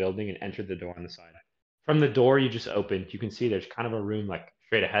left of the building and enter the door on the side. From the door you just opened, you can see there's kind of a room like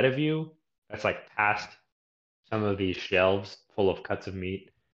straight ahead of you that's like past some of these shelves full of cuts of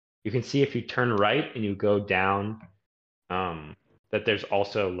meat. You can see if you turn right and you go down, that there's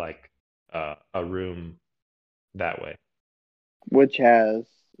also like a room that way. Which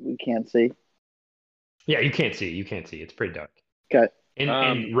we can't see. Yeah, you can't see. You can't see. It's pretty dark. Okay.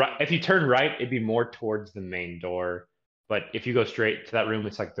 And if you turn right, it'd be more towards the main door. But if you go straight to that room,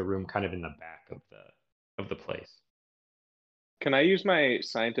 it's like the room kind of in the back of the place. Can I use my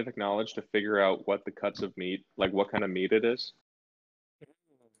scientific knowledge to figure out what the cuts of meat, like what kind of meat it is?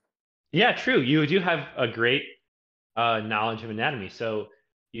 Yeah, true. You do have a great knowledge of anatomy. So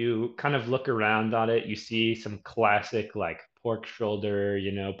you kind of look around on it. You see some classic like pork shoulder,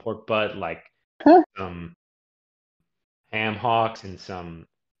 pork butt, like some ham hocks and some,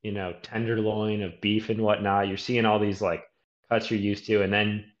 tenderloin of beef and whatnot. You're seeing all these like cuts you're used to, and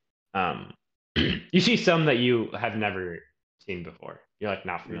then you see some that you have never seen before. You're like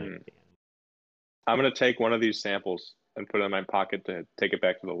not familiar with the animal. I'm gonna take one of these samples and put it in my pocket to take it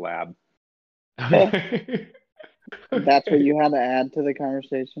back to the lab. That's what you had to add to the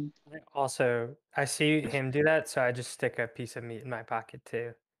conversation. Also, I see him do that, so I just stick a piece of meat in my pocket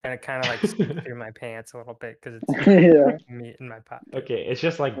too, and it kind of like sneaks through my pants a little bit because it's meat in my pocket. Okay, it's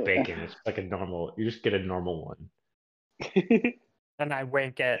just like bacon. It's like a normal. You just get a normal one. And I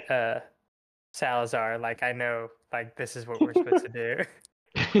wink at Salazar, like I know, like this is what we're supposed to do.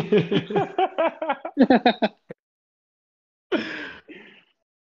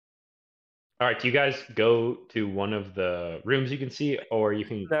 All right, do you guys go to one of the rooms you can see, or you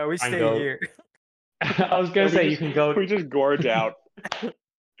can? No, we stay here. I was gonna say you can go. We just gorge out.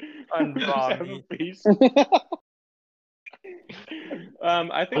 On raw meat.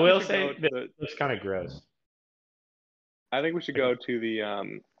 I think I will say it's kind of gross. I think we should go to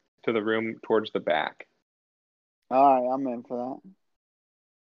the room towards the back. All right, I'm in for that.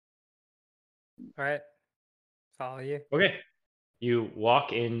 All right. Follow you. Okay. You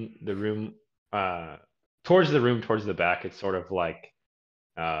walk in the room, towards the back. It's sort of like,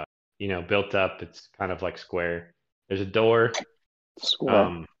 built up. It's kind of like square. There's a door,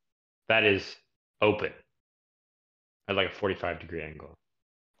 Square. that is open at like a 45-degree angle.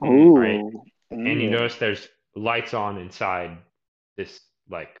 Ooh. Right. And you Ooh. notice there's lights on inside this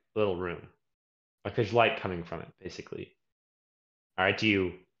like little room. Like there's light coming from it, basically. All right. Do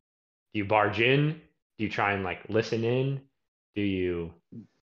you barge in? Do you try and like listen in? Do you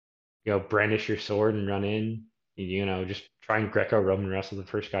brandish your sword and run in? Just try and Greco-Roman wrestle the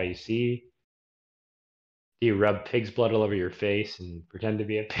first guy you see? Do you rub pig's blood all over your face and pretend to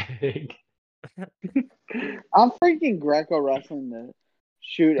be a pig? I'm freaking Greco wrestling to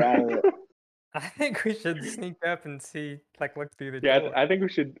shoot out of it. I think we should sneak up and see, like, look through the Yeah, door. I think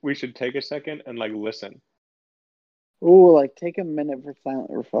we should take a second and like listen. Ooh, like take a minute for silent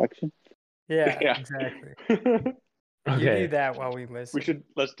reflection. Yeah, Yeah. exactly. Okay. You do that while we listen.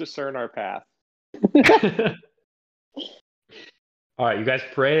 Let's discern our path. All right, you guys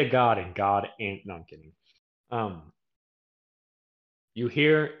pray to God, and God ain't. No, I'm kidding. You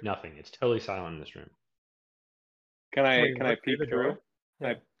hear nothing. It's totally silent in this room. Can I Wait, look peek through the through? door?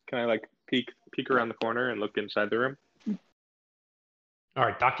 Yeah. Can I like peek around the corner and look inside the room? All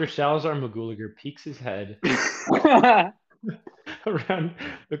right, Dr. Salazar Magooliger peeks his head around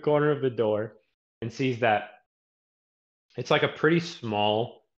the corner of the door and sees that it's like a pretty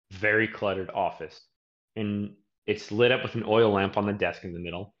small, very cluttered office. And it's lit up with an oil lamp on the desk in the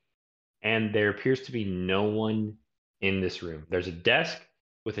middle. And there appears to be no one in this room. There's a desk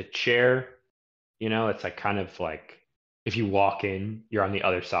with a chair. It's like kind of like if you walk in, you're on the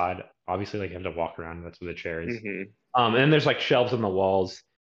other side. Obviously, like you have to walk around. That's where the chair is. Mm-hmm. And then there's like shelves on the walls,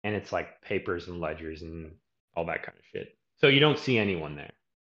 and it's like papers and ledgers and all that kind of shit. So you don't see anyone there.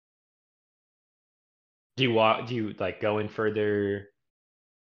 Do you like go in further?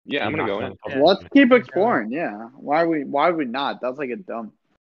 Yeah, I'm gonna go in. Yeah. Let's keep exploring. Yeah. Why would we not? That's like a dumb.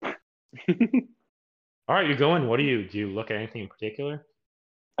 All right, you go in. What do you look at anything in particular?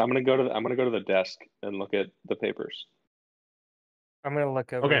 I'm gonna go to the desk and look at the papers. I'm gonna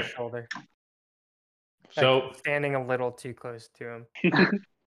look over his shoulder. So Like, standing a little too close to him.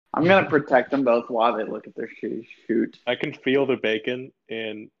 I'm gonna protect them both while they look at their shoot. I can feel the bacon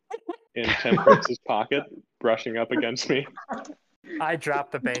in Temperance's pocket brushing up against me. I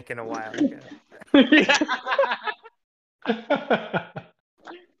dropped the bacon a while ago.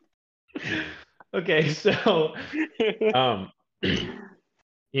 Okay, so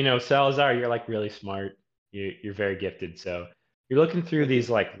Salazar, you're like really smart. You're very gifted. So you're looking through these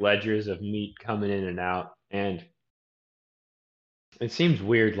like ledgers of meat coming in and out, and it seems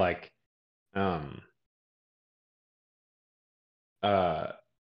weird. Like, I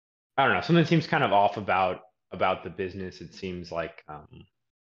don't know. Something seems kind of off about the business. It seems like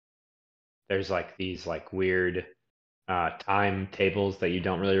there's like these like weird time tables that you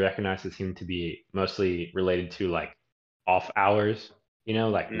don't really recognize that seem to be mostly related to like off hours,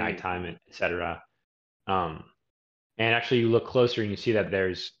 like nighttime, etc. And actually you look closer and you see that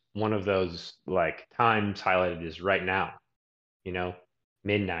there's one of those like times highlighted is right now,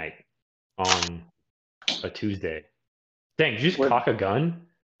 midnight on a Tuesday. Dang, did you just cock a gun?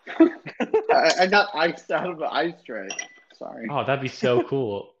 I got iced out of the ice tray. Sorry. Oh, that'd be so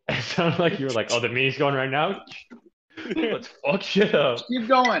cool. It sounded like you were like, oh, the meeting's going right now? Let's fuck shit up. Keep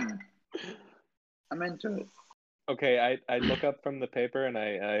going. I'm into it. Okay, I look up from the paper and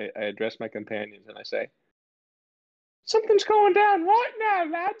I address my companions and I say, something's going down right now,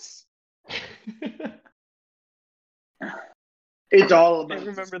 lads. It's all about. I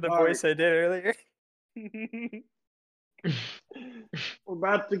remember the voice I did earlier. We're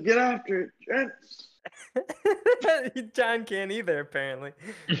about to get after it, gents. John can't either, apparently.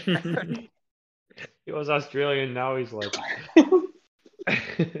 He was Australian, now he's like.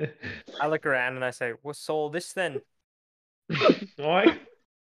 I look around and I say, "We'll sold this then." What?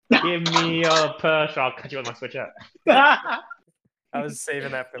 Give me your purse, I'll cut you with my switch up. I was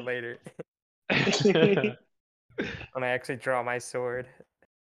saving that for later. When I actually draw my sword.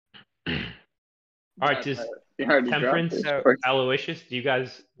 Alright, just Temperance, Aloysius, do you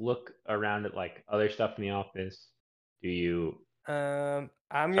guys look around at like other stuff in the office? Do you I'm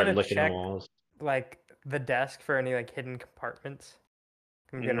gonna check walls? Like the desk for any like hidden compartments.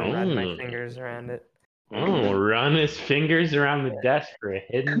 I'm gonna run my fingers around it. Oh, run his fingers around the desk for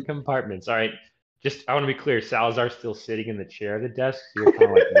hidden compartments. All right, I want to be clear. Salazar's still sitting in the chair of the desk. So you're kind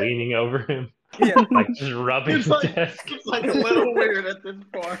of like leaning over him, yeah, like just rubbing the desk. It's like a little weird at this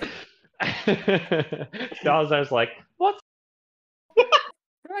point. Salazar's like, what's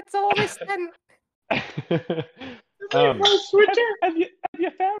What's all this then? Switcher, have you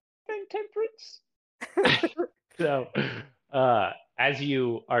found anything, Temperance? So, as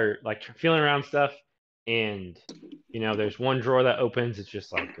you are like feeling around stuff, and there's one drawer that opens. It's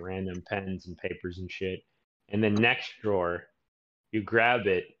just like random pens and papers and shit. And the next drawer, you grab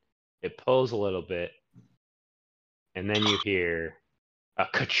it, it pulls a little bit, and then you hear a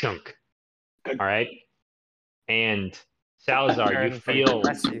ka-chunk. All right, and Salazar, you feel.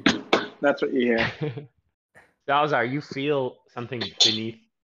 That's what you hear. Salazar, you feel something beneath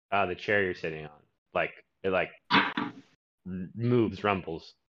the chair you're sitting on. Like it moves,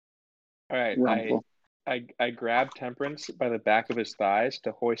 rumbles. All right, Rumble. I grab Temperance by the back of his thighs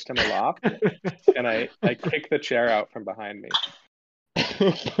to hoist him aloft, and I kick the chair out from behind me.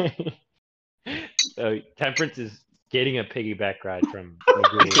 So Temperance is getting a piggyback ride from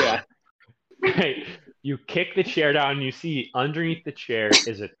Magooliger. Yeah. Right. You kick the chair down, and you see underneath the chair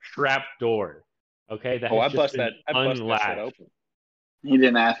is a trap door. Okay, that has just been unlatched. That shit open. He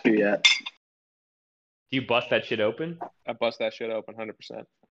didn't ask you yet. Do you bust that shit open? I bust that shit open 100%. I'm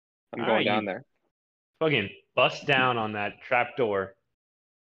All going right, down there. Fucking bust down on that trap door,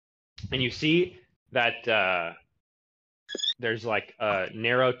 and you see that there's like a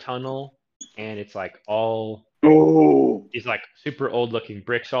narrow tunnel, and it's like all these like super old looking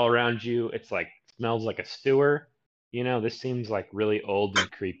bricks all around you. It's like smells like a sewer. This seems like really old and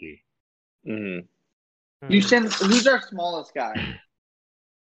creepy. Mm. Who's our smallest guy?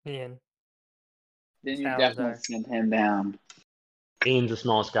 Ian. Then you Salazar. definitely send him down. Ian's the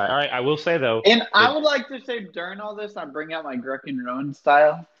smallest guy. All right, I will say though. And I would like to say during all this, I bring out my Greco-Roman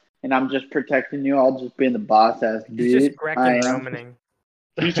style, and I'm just protecting you. I'll just be in the boss ass dude. He's just Greco-Romaning.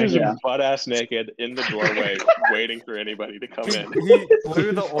 He's just butt ass naked in the doorway, waiting for anybody to come in. He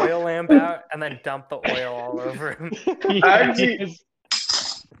blew the oil lamp out and then dumped the oil all over him. Actually,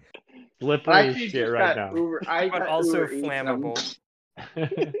 slippery as shit right now. But also flammable.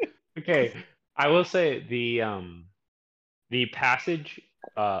 Okay, I will say the passage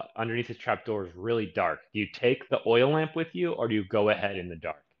underneath the trapdoor is really dark. Do you take the oil lamp with you, or do you go ahead in the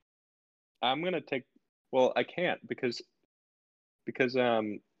dark? I'm gonna take. Well, I can't because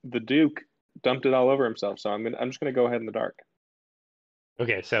the Duke dumped it all over himself. So I'm just gonna go ahead in the dark.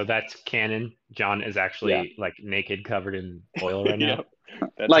 Okay, so that's canon. John is actually like naked, covered in oil right now.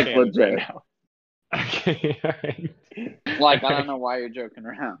 That's like canon legit. right now. Okay, all right. Like, I don't know why you're joking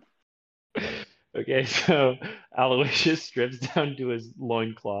around. Okay, so Aloysius strips down to his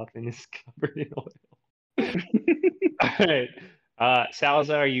loincloth and is covered in oil. All right.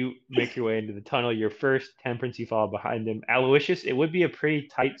 Salazar, you make your way into the tunnel. You're first. Temperance, you follow behind him. Aloysius, it would be a pretty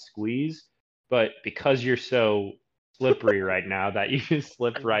tight squeeze, but because you're so slippery right now, that you just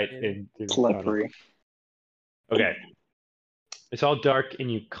slip right into the tunnel. Okay. It's all dark, and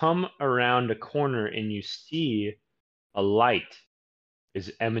you come around a corner, and you see a light is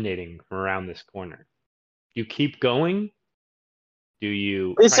emanating from around this corner. You keep going. Do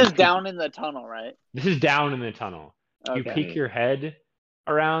you? This is down in the tunnel, right? This is down in the tunnel. Okay. You peek your head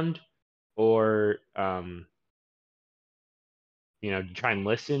around, or try and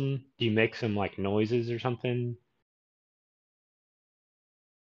listen. Do you make some like noises or something?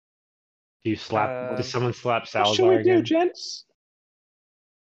 Do you slap? Does someone slap Salazar What should we do, again? gents?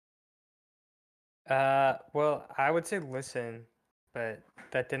 Well, I would say listen, but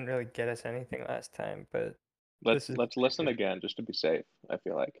that didn't really get us anything last time. But let's listen again just to be safe. I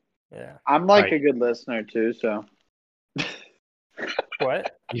feel like. Yeah. I'm like a good listener too, so.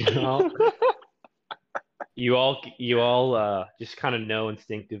 What? You all just kind of know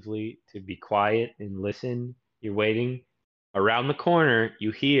instinctively to be quiet and listen. You're waiting. Around the corner,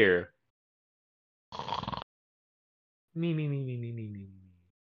 you hear me.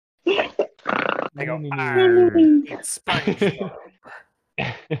 I go, it's SpongeBob.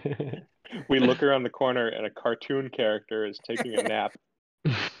 We look around the corner and a cartoon character is taking a nap.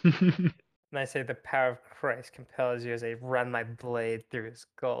 And I say, the power of Christ compels you as I run my blade through his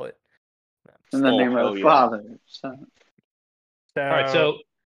gullet. In the name of the Father, Son. All right, so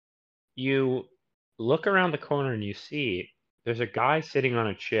you look around the corner and you see there's a guy sitting on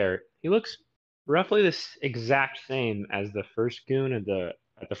a chair. He looks roughly the exact same as the first goon at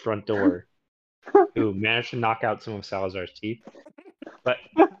the front door who managed to knock out some of Salazar's teeth. But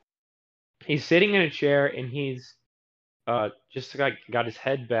he's sitting in a chair and he's just got his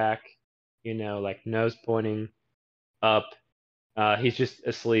head back, like nose pointing up. He's just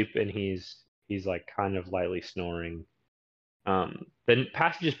asleep and he's like kind of lightly snoring. The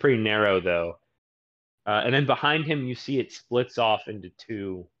passage is pretty narrow though. And then behind him you see it splits off into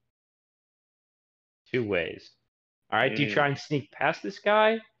two two ways. All right. Do you try and sneak past this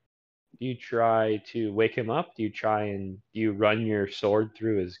guy? Do you try to wake him up? Do you run your sword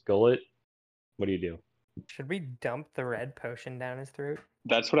through his gullet? What do you do? Should we dump the red potion down his throat?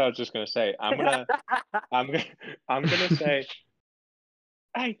 That's what I was just gonna say. I'm gonna say,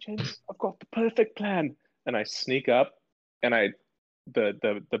 "Hey, gents, I've got the perfect plan." And I sneak up, and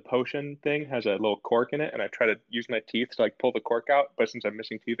the potion thing has a little cork in it, and I try to use my teeth to like pull the cork out. But since I'm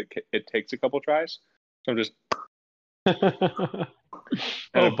missing teeth, it takes a couple tries. So I'm just.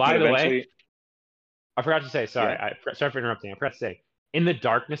 Oh, by the way, eventually, I forgot to say, sorry, sorry for interrupting. I forgot to say, in the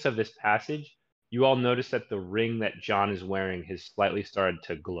darkness of this passage, you all notice that the ring that John is wearing has slightly started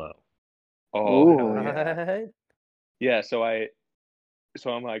to glow. oh Ooh. hell yeah, What? yeah. So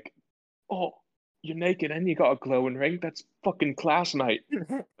I'm like, oh, you're naked and you got a glowing ring. That's fucking class, mate.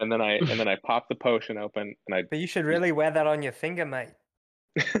 And then I pop the potion open and I. But you should really wear that on your finger, mate.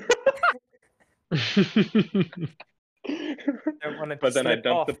 Don't want it to But then I slip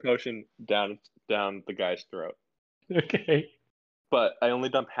dump off. the potion down the guy's throat. Okay. But I only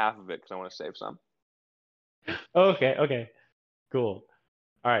dump half of it because I want to save some. Okay. Cool.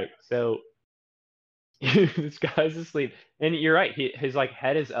 All right. So this guy's asleep, and you're right. His like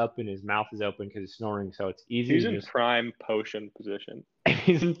head is up and his mouth is open because he's snoring. So it's easy He's to in just. prime potion position.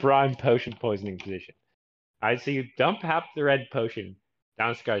 He's in prime potion poisoning position. All right. So you dump half the red potion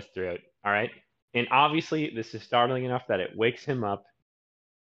down this guy's throat. All right. And obviously, this is startling enough that it wakes him up.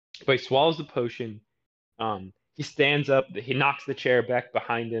 But he swallows the potion. He stands up. He knocks the chair back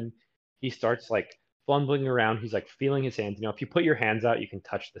behind him. He starts like fumbling around. He's like feeling his hands. You know, if you put your hands out, you can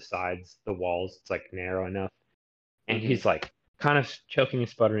touch the sides, the walls. It's like narrow enough. And he's like kind of choking and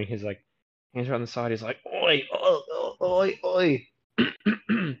sputtering. His like hands are on the side. He's like, oi, oi, oi.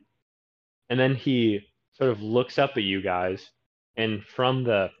 And then he sort of looks up at you guys. And from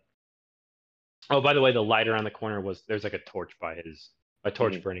oh, by the way, the light around the corner there's like a torch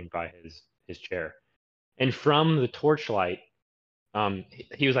burning by his chair. And from the torchlight,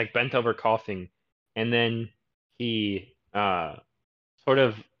 he was like bent over coughing, and then he sort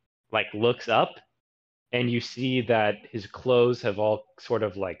of like looks up, and you see that his clothes have all sort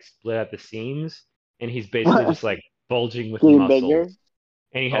of like split at the seams, and he's basically just like bulging with Getting muscles, bigger?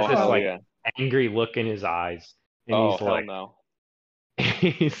 and he has this hell like yeah. angry look in his eyes, and Oh he's hell like, no.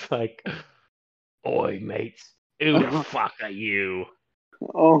 he's like, "Oi, mates, who the fuck are you?"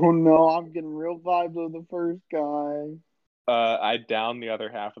 Oh no, I'm getting real vibes of the first guy. I down the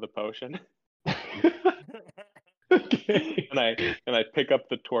other half of the potion. Okay. And I pick up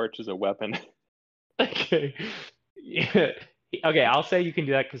the torch as a weapon. Okay. Yeah. Okay, I'll say you can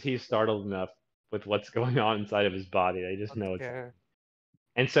do that because he's startled enough with what's going on inside of his body. I just know it's. Okay.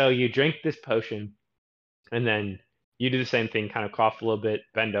 And so you drink this potion, and then you do the same thing, kind of cough a little bit,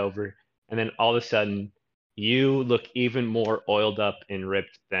 bend over, and then all of a sudden you look even more oiled up and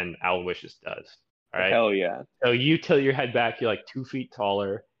ripped than Aloysius does. All right. Hell yeah. So you tilt your head back, you're like 2 feet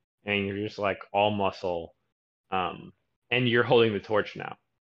taller, and you're just like all muscle. And you're holding the torch now.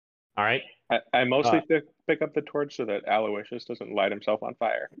 All right. I mostly pick up the torch so that Aloysius doesn't light himself on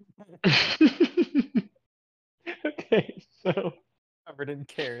fire. Okay, so Covered in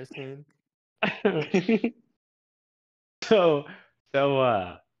kerosene. so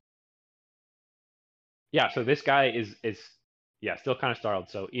yeah, so this guy is still kind of startled.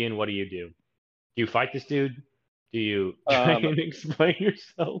 So Ian, what do you do? Do you fight this dude? Do you try and explain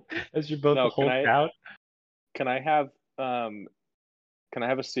yourself as you're both hulked out? Can I have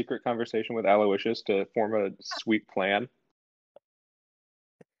a secret conversation with Aloysius to form a sweet plan?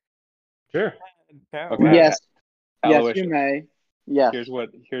 Sure. Okay. Yes. Aloysius, Yes, you may. Yes. here's what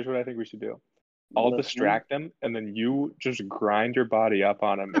I think we should do. I'll distract him, and then you just grind your body up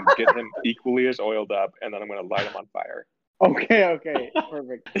on him and get him equally as oiled up, and then I'm going to light him on fire. Okay,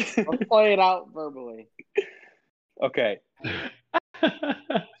 perfect. Let's play it out verbally. Okay.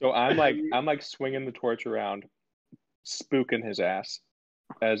 So I'm like swinging the torch around, spooking his ass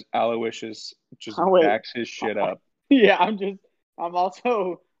as Aloysius just backs his shit up. Yeah, I'm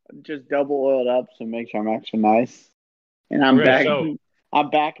also just double oiled up to make sure I'm extra nice. And I'm backing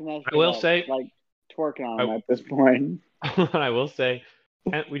that shit I will up, say, like twerking on him at this point. I will say,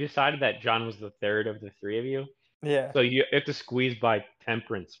 we decided that John was the third of the three of you. Yeah. So you have to squeeze by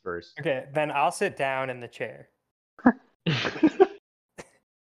temperance first. Okay, then I'll sit down in the chair.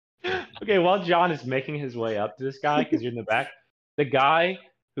 Okay, while John is making his way up to this guy, because you're in the back, the guy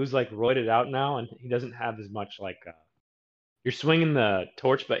who's like roided out now, and he doesn't have as much like you're swinging the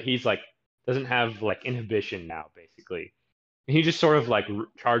torch, but he's like doesn't have like inhibition now, basically. And he just sort of like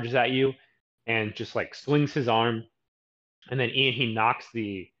charges at you, and just like swings his arm, and then Ian he knocks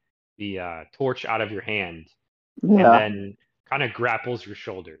the torch out of your hand, and Yeah. then kind of grapples your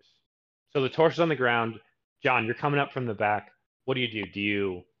shoulders. So the torch is on the ground. John, you're coming up from the back. What do?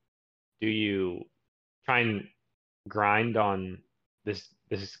 Do you try and grind on this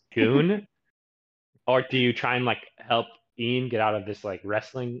goon, or do you try and like help Ian get out of this like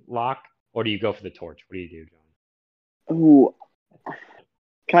wrestling lock, or do you go for the torch? What do you do, John? Ooh.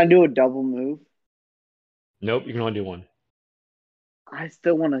 Can I do a double move? Nope, you can only do one. I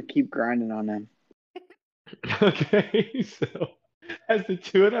still want to keep grinding on him. Okay, so as the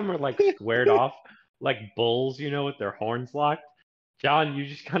two of them are like squared off, like bulls, with their horns locked, John, you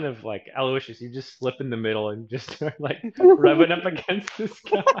just kind of like Aloysius, you just slip in the middle and just start like revving up against this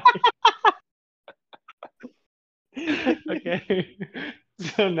guy. Okay,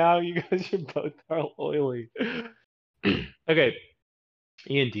 so now you guys are both oily. Okay,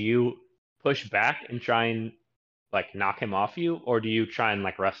 Ian, do you push back and try and like knock him off you, or do you try and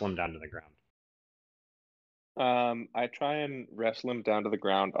like wrestle him down to the ground? I try and wrestle him down to the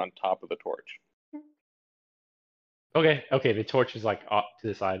ground on top of the torch. Okay, the torch is like off to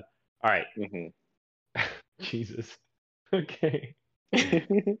the side. All right. Mm-hmm. Jesus. Okay.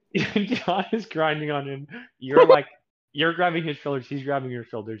 John is grinding on him. You're grabbing his shoulders. He's grabbing your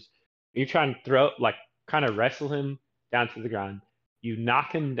shoulders. You try and kind of wrestle him down to the ground. You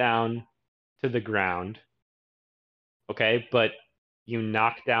knock him down to the ground. Okay, but you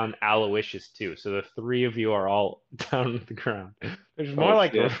knock down Aloysius too. So the three of you are all down on the ground. There's more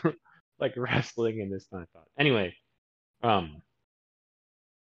like wrestling in this than I thought. Anyway,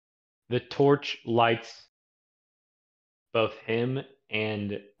 the torch lights both him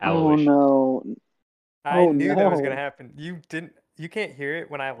and Aloysius. Oh no! I knew that was gonna happen. You can't hear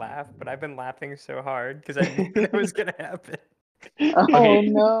it when I laugh, but I've been laughing so hard because I knew that was gonna happen. Oh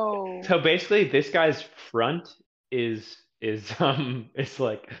no! So basically, this guy's front is it's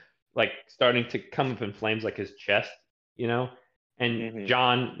like starting to come up in flames, like his chest, and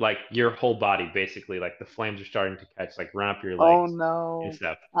John, like your whole body, basically, like the flames are starting to catch, like run up your legs. Oh no! And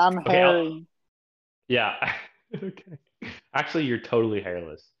stuff. I'm hairy. Yeah. Okay. Actually, you're totally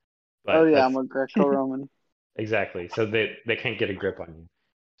hairless. But oh yeah, I'm a Greco-Roman. Exactly. So they can't get a grip on you.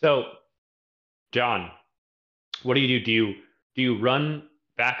 So, John, what do? Do you run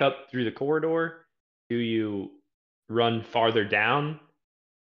back up through the corridor? Do you run farther down?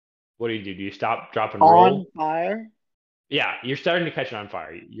 What do? Do you stop, drop, and roll? On fire? Yeah, you're starting to catch it on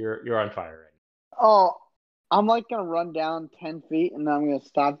fire. You're on fire right now. Oh, I'm like gonna run down 10 feet and then I'm gonna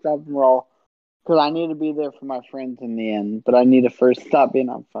stop, drop, and roll because I need to be there for my friends in the end. But I need to first stop being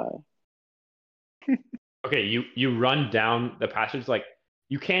on fire. Okay, you run down the passage like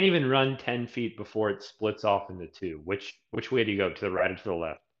you can't even run 10 feet before it splits off into two. Which way do you go? To the right or to the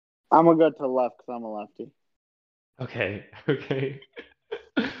left? I'm gonna go to the left because I'm a lefty. Okay.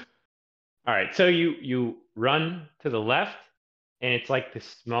 All right, so you run to the left, and it's like this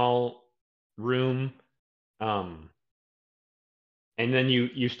small room, and then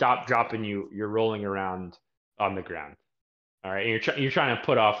you stop, drop, and you're rolling around on the ground. All right, and you're trying to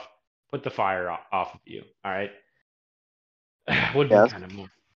put the fire off of you. All right. It would have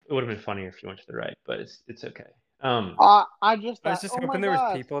been funnier if you went to the right, but it's okay. I was just hoping there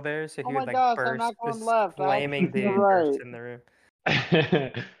was people there, so he would like burst this flaming dude burst in the room.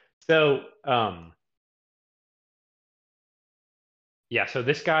 So yeah, so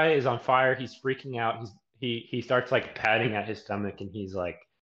this guy is on fire. He's freaking out. He starts like patting at his stomach, and he's like,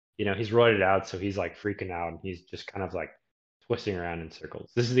 he's roided out, so he's like freaking out, and he's just kind of like twisting around in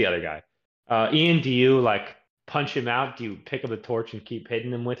circles. This is the other guy. Ian, do you like punch him out? Do you pick up the torch and keep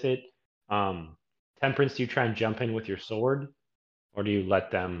hitting him with it? Temperance, do you try and jump in with your sword, or do you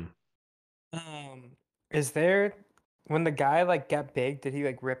let them? Is there when the guy like got big? Did he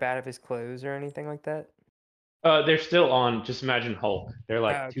like rip out of his clothes or anything like that? They're still on. Just imagine Hulk. They're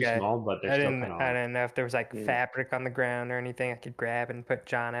like too small, but they're still kind of on. I didn't know if there was like fabric on the ground or anything I could grab and put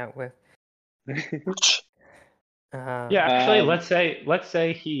John out with. Yeah, actually, let's say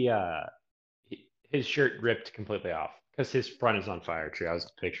his shirt ripped completely off because his front is on fire. True, I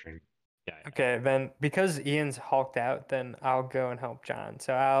was picturing. Yeah. Okay, then because Ian's hulked out, then I'll go and help John.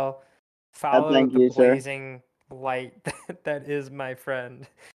 So I'll follow the blazing light that is my friend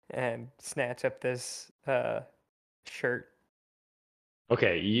and snatch up this shirt.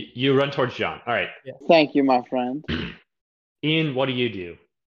 Okay, you run towards John. All right. Yeah. Thank you, my friend. Ian, what do you do?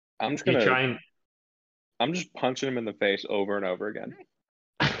 I'm just punching him in the face over and over again.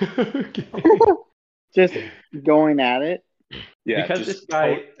 Just going at it. Yeah, because this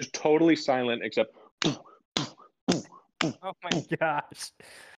guy is totally silent except. Oh my gosh!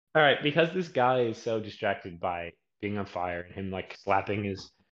 All right, because this guy is so distracted by being on fire and him like slapping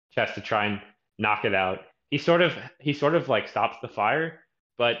his chest to try and knock it out. He sort of like stops the fire,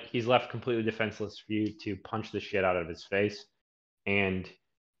 but he's left completely defenseless for you to punch the shit out of his face, and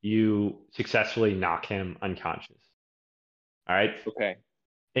you successfully knock him unconscious. All right. Okay.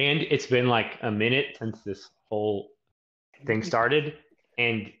 And it's been like a minute since this whole thing started,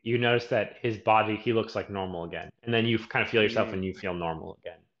 and you notice that his body, he looks like normal again. And then you kind of feel yourself and you feel normal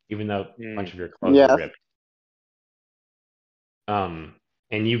again, even though a bunch of your clothes are ripped.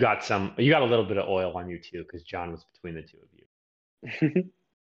 And you got a little bit of oil on you too, because John was between the two of you.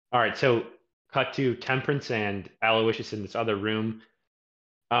 All right, so cut to Temperance and Aloysius in this other room.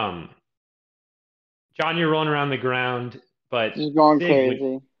 John, you're rolling around the ground, but he's going Sig,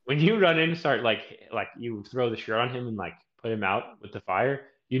 crazy. when you run in and start like you throw the shirt on him and like put him out with the fire,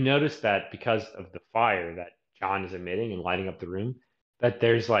 you notice that because of the fire that John is emitting and lighting up the room, that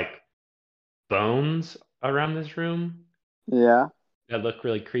there's like bones around this room. Yeah. That look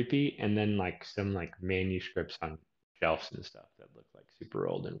really creepy, and then like some like manuscripts on shelves and stuff that look like super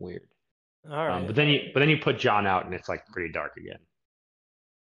old and weird. All right. But then you put John out, and it's like pretty dark again.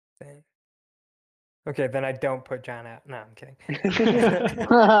 Dang. Okay, then I don't put John out. No, I'm kidding.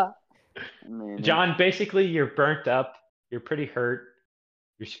 John, basically, you're burnt up. You're pretty hurt.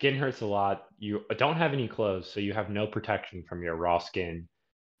 Your skin hurts a lot. You don't have any clothes, so you have no protection from your raw skin.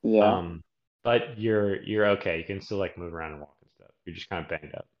 Yeah. But you're okay. You can still like move around and walk and stuff. You're just kind of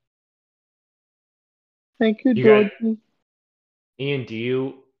banged up. Thank you, George. Ian, do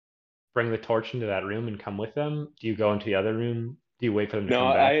you bring the torch into that room and come with them? Do you go into the other room? Do you wait for them to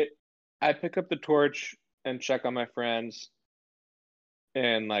come back? I pick up the torch and check on my friends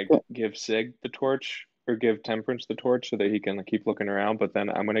and like give Sig the torch or give Temperance the torch so that he can keep looking around, but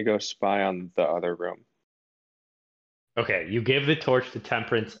then I'm gonna go spy on the other room. Okay, you give the torch to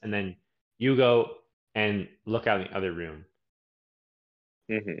Temperance and then you go and look out in the other room.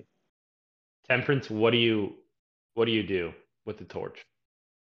 Mm-hmm. Temperance, what do you do with the torch?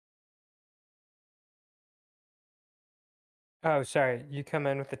 Oh, sorry. You come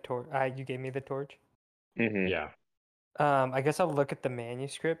in with the torch. You gave me the torch. Mm-hmm. Yeah. I guess I'll look at the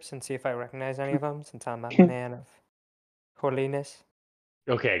manuscripts and see if I recognize any of them, since I'm a man of holiness.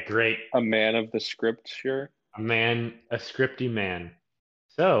 Okay, great. A man of the scripture. A scripty man.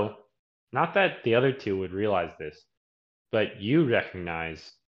 So, not that the other two would realize this, but you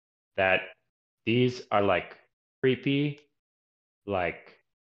recognize that these are like creepy, like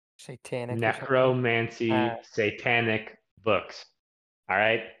Satanic. necromancy, satanic books. All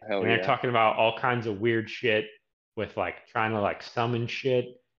right? Hell and they're yeah. talking about all kinds of weird shit with like trying to like summon shit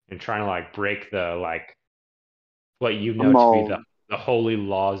and trying to like break the like what you know to be the holy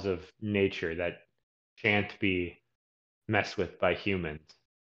laws of nature that shan't be messed with by humans.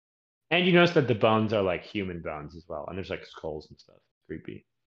 And you notice that the bones are like human bones as well, and there's like skulls and stuff. Creepy.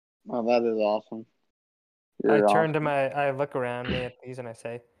 Oh, that is awesome. I look around me at these and I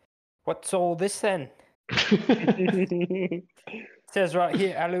say, "What's all this then?" It says right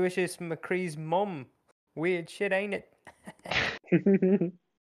here, Aloysius McCree's mum. Weird shit, ain't it?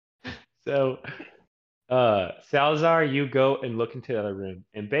 So, Salazar, you go and look into the other room,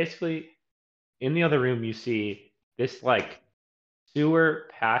 and basically, in the other room, you see this like sewer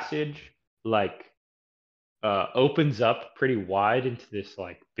passage, like opens up pretty wide into this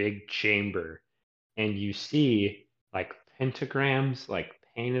like big chamber, and you see like pentagrams like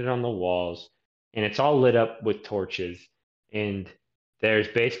painted on the walls, and it's all lit up with torches, and there's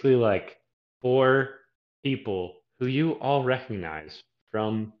basically like 4 people who you all recognize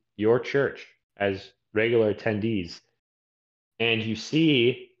from your church as regular attendees, and you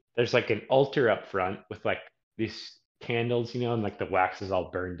see there's like an altar up front with like these candles, and like the wax is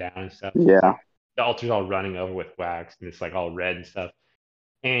all burned down and stuff. Yeah. The altar's all running over with wax and it's like all red and stuff.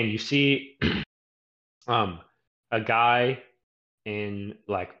 And you see a guy in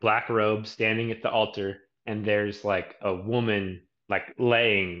like black robes standing at the altar, and there's like a woman like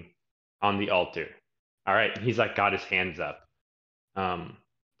laying on the altar. All right, he's like got his hands up. Do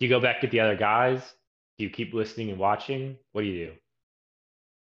you go back at the other guys? Do you keep listening and watching? What do you do?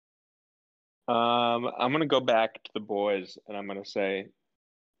 I'm gonna go back to the boys and I'm gonna say,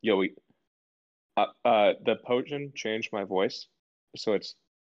 yo, the potion changed my voice, so it's,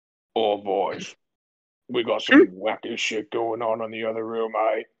 oh boys, we got some wacky shit going on the other room,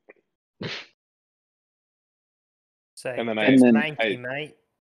 mate. Say, and then Manky, mate.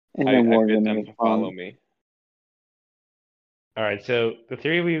 And I then we're bid gonna them to follow me. All right, so the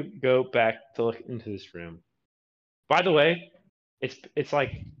 3 of you go back to look into this room. By the way, it's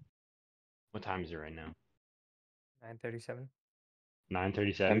like, what time is it right now? 9:37.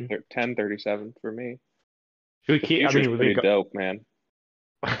 9:37. 10:37 for me. Should we keep? Pretty dope, man.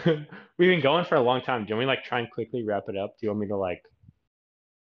 we've been going for a long time. Do you want me to try and quickly wrap it up? Do you want me to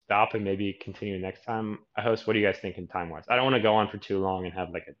stop and maybe continue next time? I host, what are you guys thinking time-wise? I don't want to go on for too long and have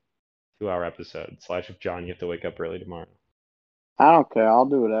a 2-hour episode. / if John, you have to wake up early tomorrow. I don't care. I'll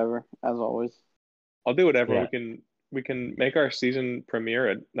do whatever, as always. I'll do whatever. Yeah. We can make our season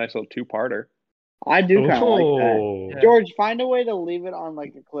premiere a nice little 2-parter. I do kind of like that. Oh. George, find a way to leave it on a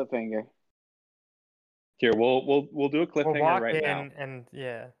cliffhanger. Here, we'll do a We'll cliffhanger walk right in now. and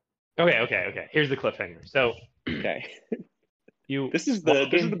yeah. Okay. Here's the cliffhanger. So Okay. this is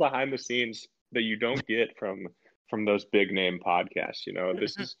the behind the scenes that you don't get from those big name podcasts,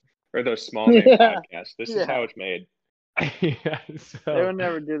 this is, or those small name podcasts. This is how it's made. Yeah, They would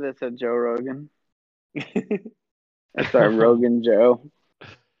never do this at Joe Rogan. That's our Rogan Joe.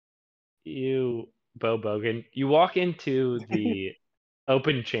 You, Bo Bogan, you walk into the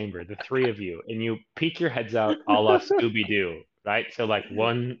open chamber, the three of you, and you peek your heads out a la Scooby-Doo, right? So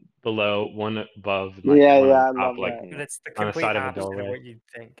one below, one above, and one I on top, love that. But it's the on the complete side of a opposite of doorway. what you'd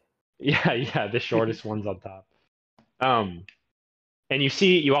think. Yeah, the shortest one's on top. And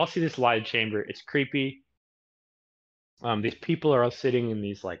you all see this lighted chamber. It's creepy. These people are all sitting in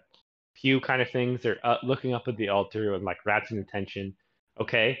these pew kind of things. They're looking up at the altar and rapting attention.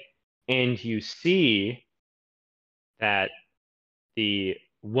 Okay, and you see that the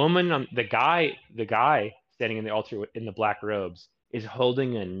woman, the guy standing in the altar in the black robes is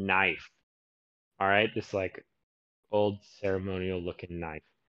holding a knife. All right, this old ceremonial looking knife,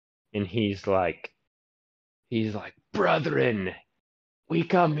 and he's like, brethren, we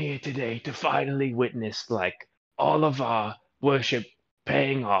come here today to finally witness all of our worship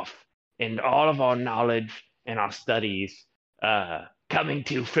paying off and all of our knowledge and our studies coming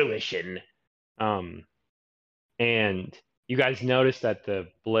to fruition. And you guys notice that the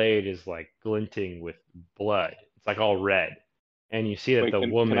blade is glinting with blood. It's all red. And you see that the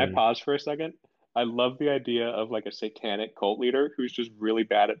woman. Can I pause for a second? I love the idea of a satanic cult leader who's just really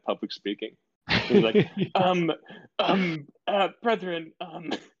bad at public speaking. He's like, brethren,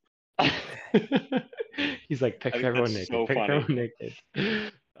 He's like, picture everyone naked. So picture funny.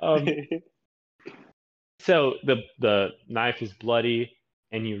 Everyone naked. So the knife is bloody,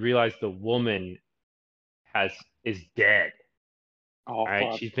 and you realize the woman is dead. All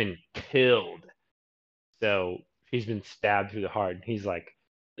right, fuck. she's been killed. So she's been stabbed through the heart. And he's like,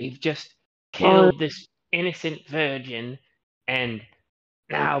 we've just killed this innocent virgin, and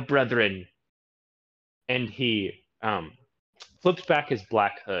now, brethren. And he flips back his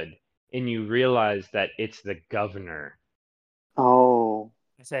black hood, and you realize that it's the governor. Oh.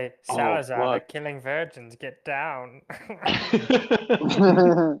 I say, Salazar, the killing virgins, get down.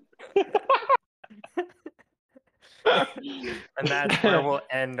 And that's where we'll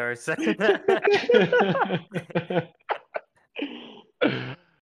end our session.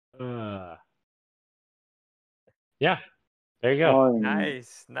 Yeah, there you go.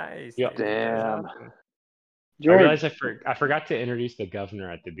 Nice. Yep. Damn. George. I realized I forgot to introduce the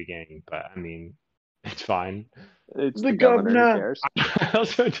governor at the beginning, but I mean, it's fine. It's the governor. Who cares? I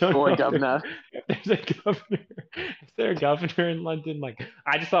also don't know. Governor. There's a governor. Is there a governor in London?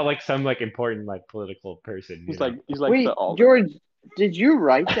 I just thought some important political person. He's know? Wait, the alderman. George, did you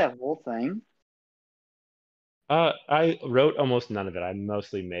write that whole thing? I wrote almost none of it. I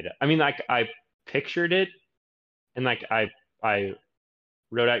mostly made it. I mean, I pictured it, and I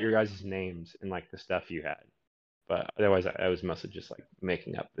wrote out your guys' names and the stuff you had, but otherwise I was mostly just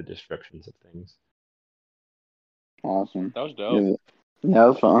making up the descriptions of things. Awesome. That was dope. Yeah, that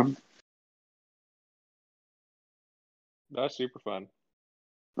was fun. That was super fun.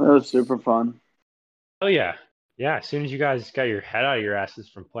 That was super fun. Oh yeah. As soon as you guys got your head out of your asses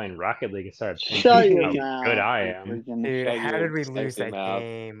from playing Rocket League and started thinking how good I am. Dude, how did we lose that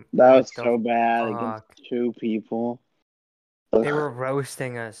game? That was so bad against 2 people. They were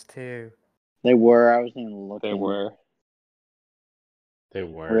roasting us too. They were. I wasn't even looking. They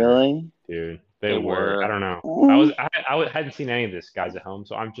were. Really? Dude, they were. I don't know. I hadn't seen any of this guys at home,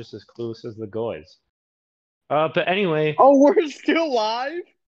 so I'm just as clueless as the goys. But anyway. Oh, we're still live?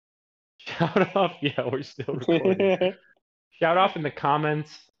 Shout off. Yeah, we're still recording. Shout off in the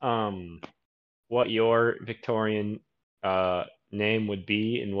comments what your Victorian name would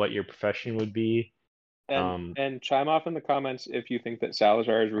be and what your profession would be. And chime off in the comments if you think that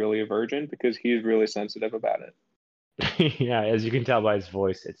Salazar is really a virgin, because he's really sensitive about it. Yeah, as you can tell by his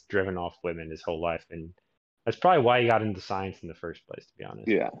voice, it's driven off women his whole life, and that's probably why he got into science in the first place, to be honest.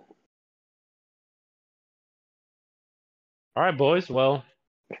 Yeah. All right, boys. Well,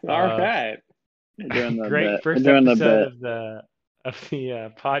 all right. Great first episode of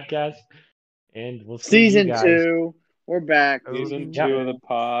the podcast, and we'll see Season you guys. 2. We're back. Season Yeah. 2 of the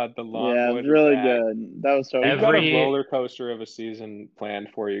pod. The long Yeah, boys really are back. good. That was so We've got a Every- roller coaster of a season planned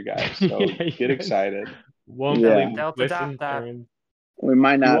for you guys, so Yeah, you get guys excited. Won't Yeah. believe the Delta twists dot and dot. turns. We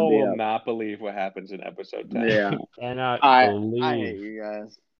might You not all be will up. not believe what happens in episode 10. Yeah. Cannot I believe hate you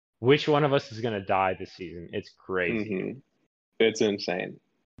guys. which one of us is gonna die this season. It's crazy. Mm-hmm. It's insane.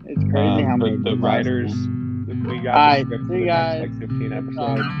 It's crazy how many the people writers, we got All the right, script see for you the next guys. like 15 Good episodes,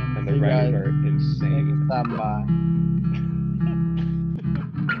 talking. and See the you writers guys. are Thanks insane. for stopping by.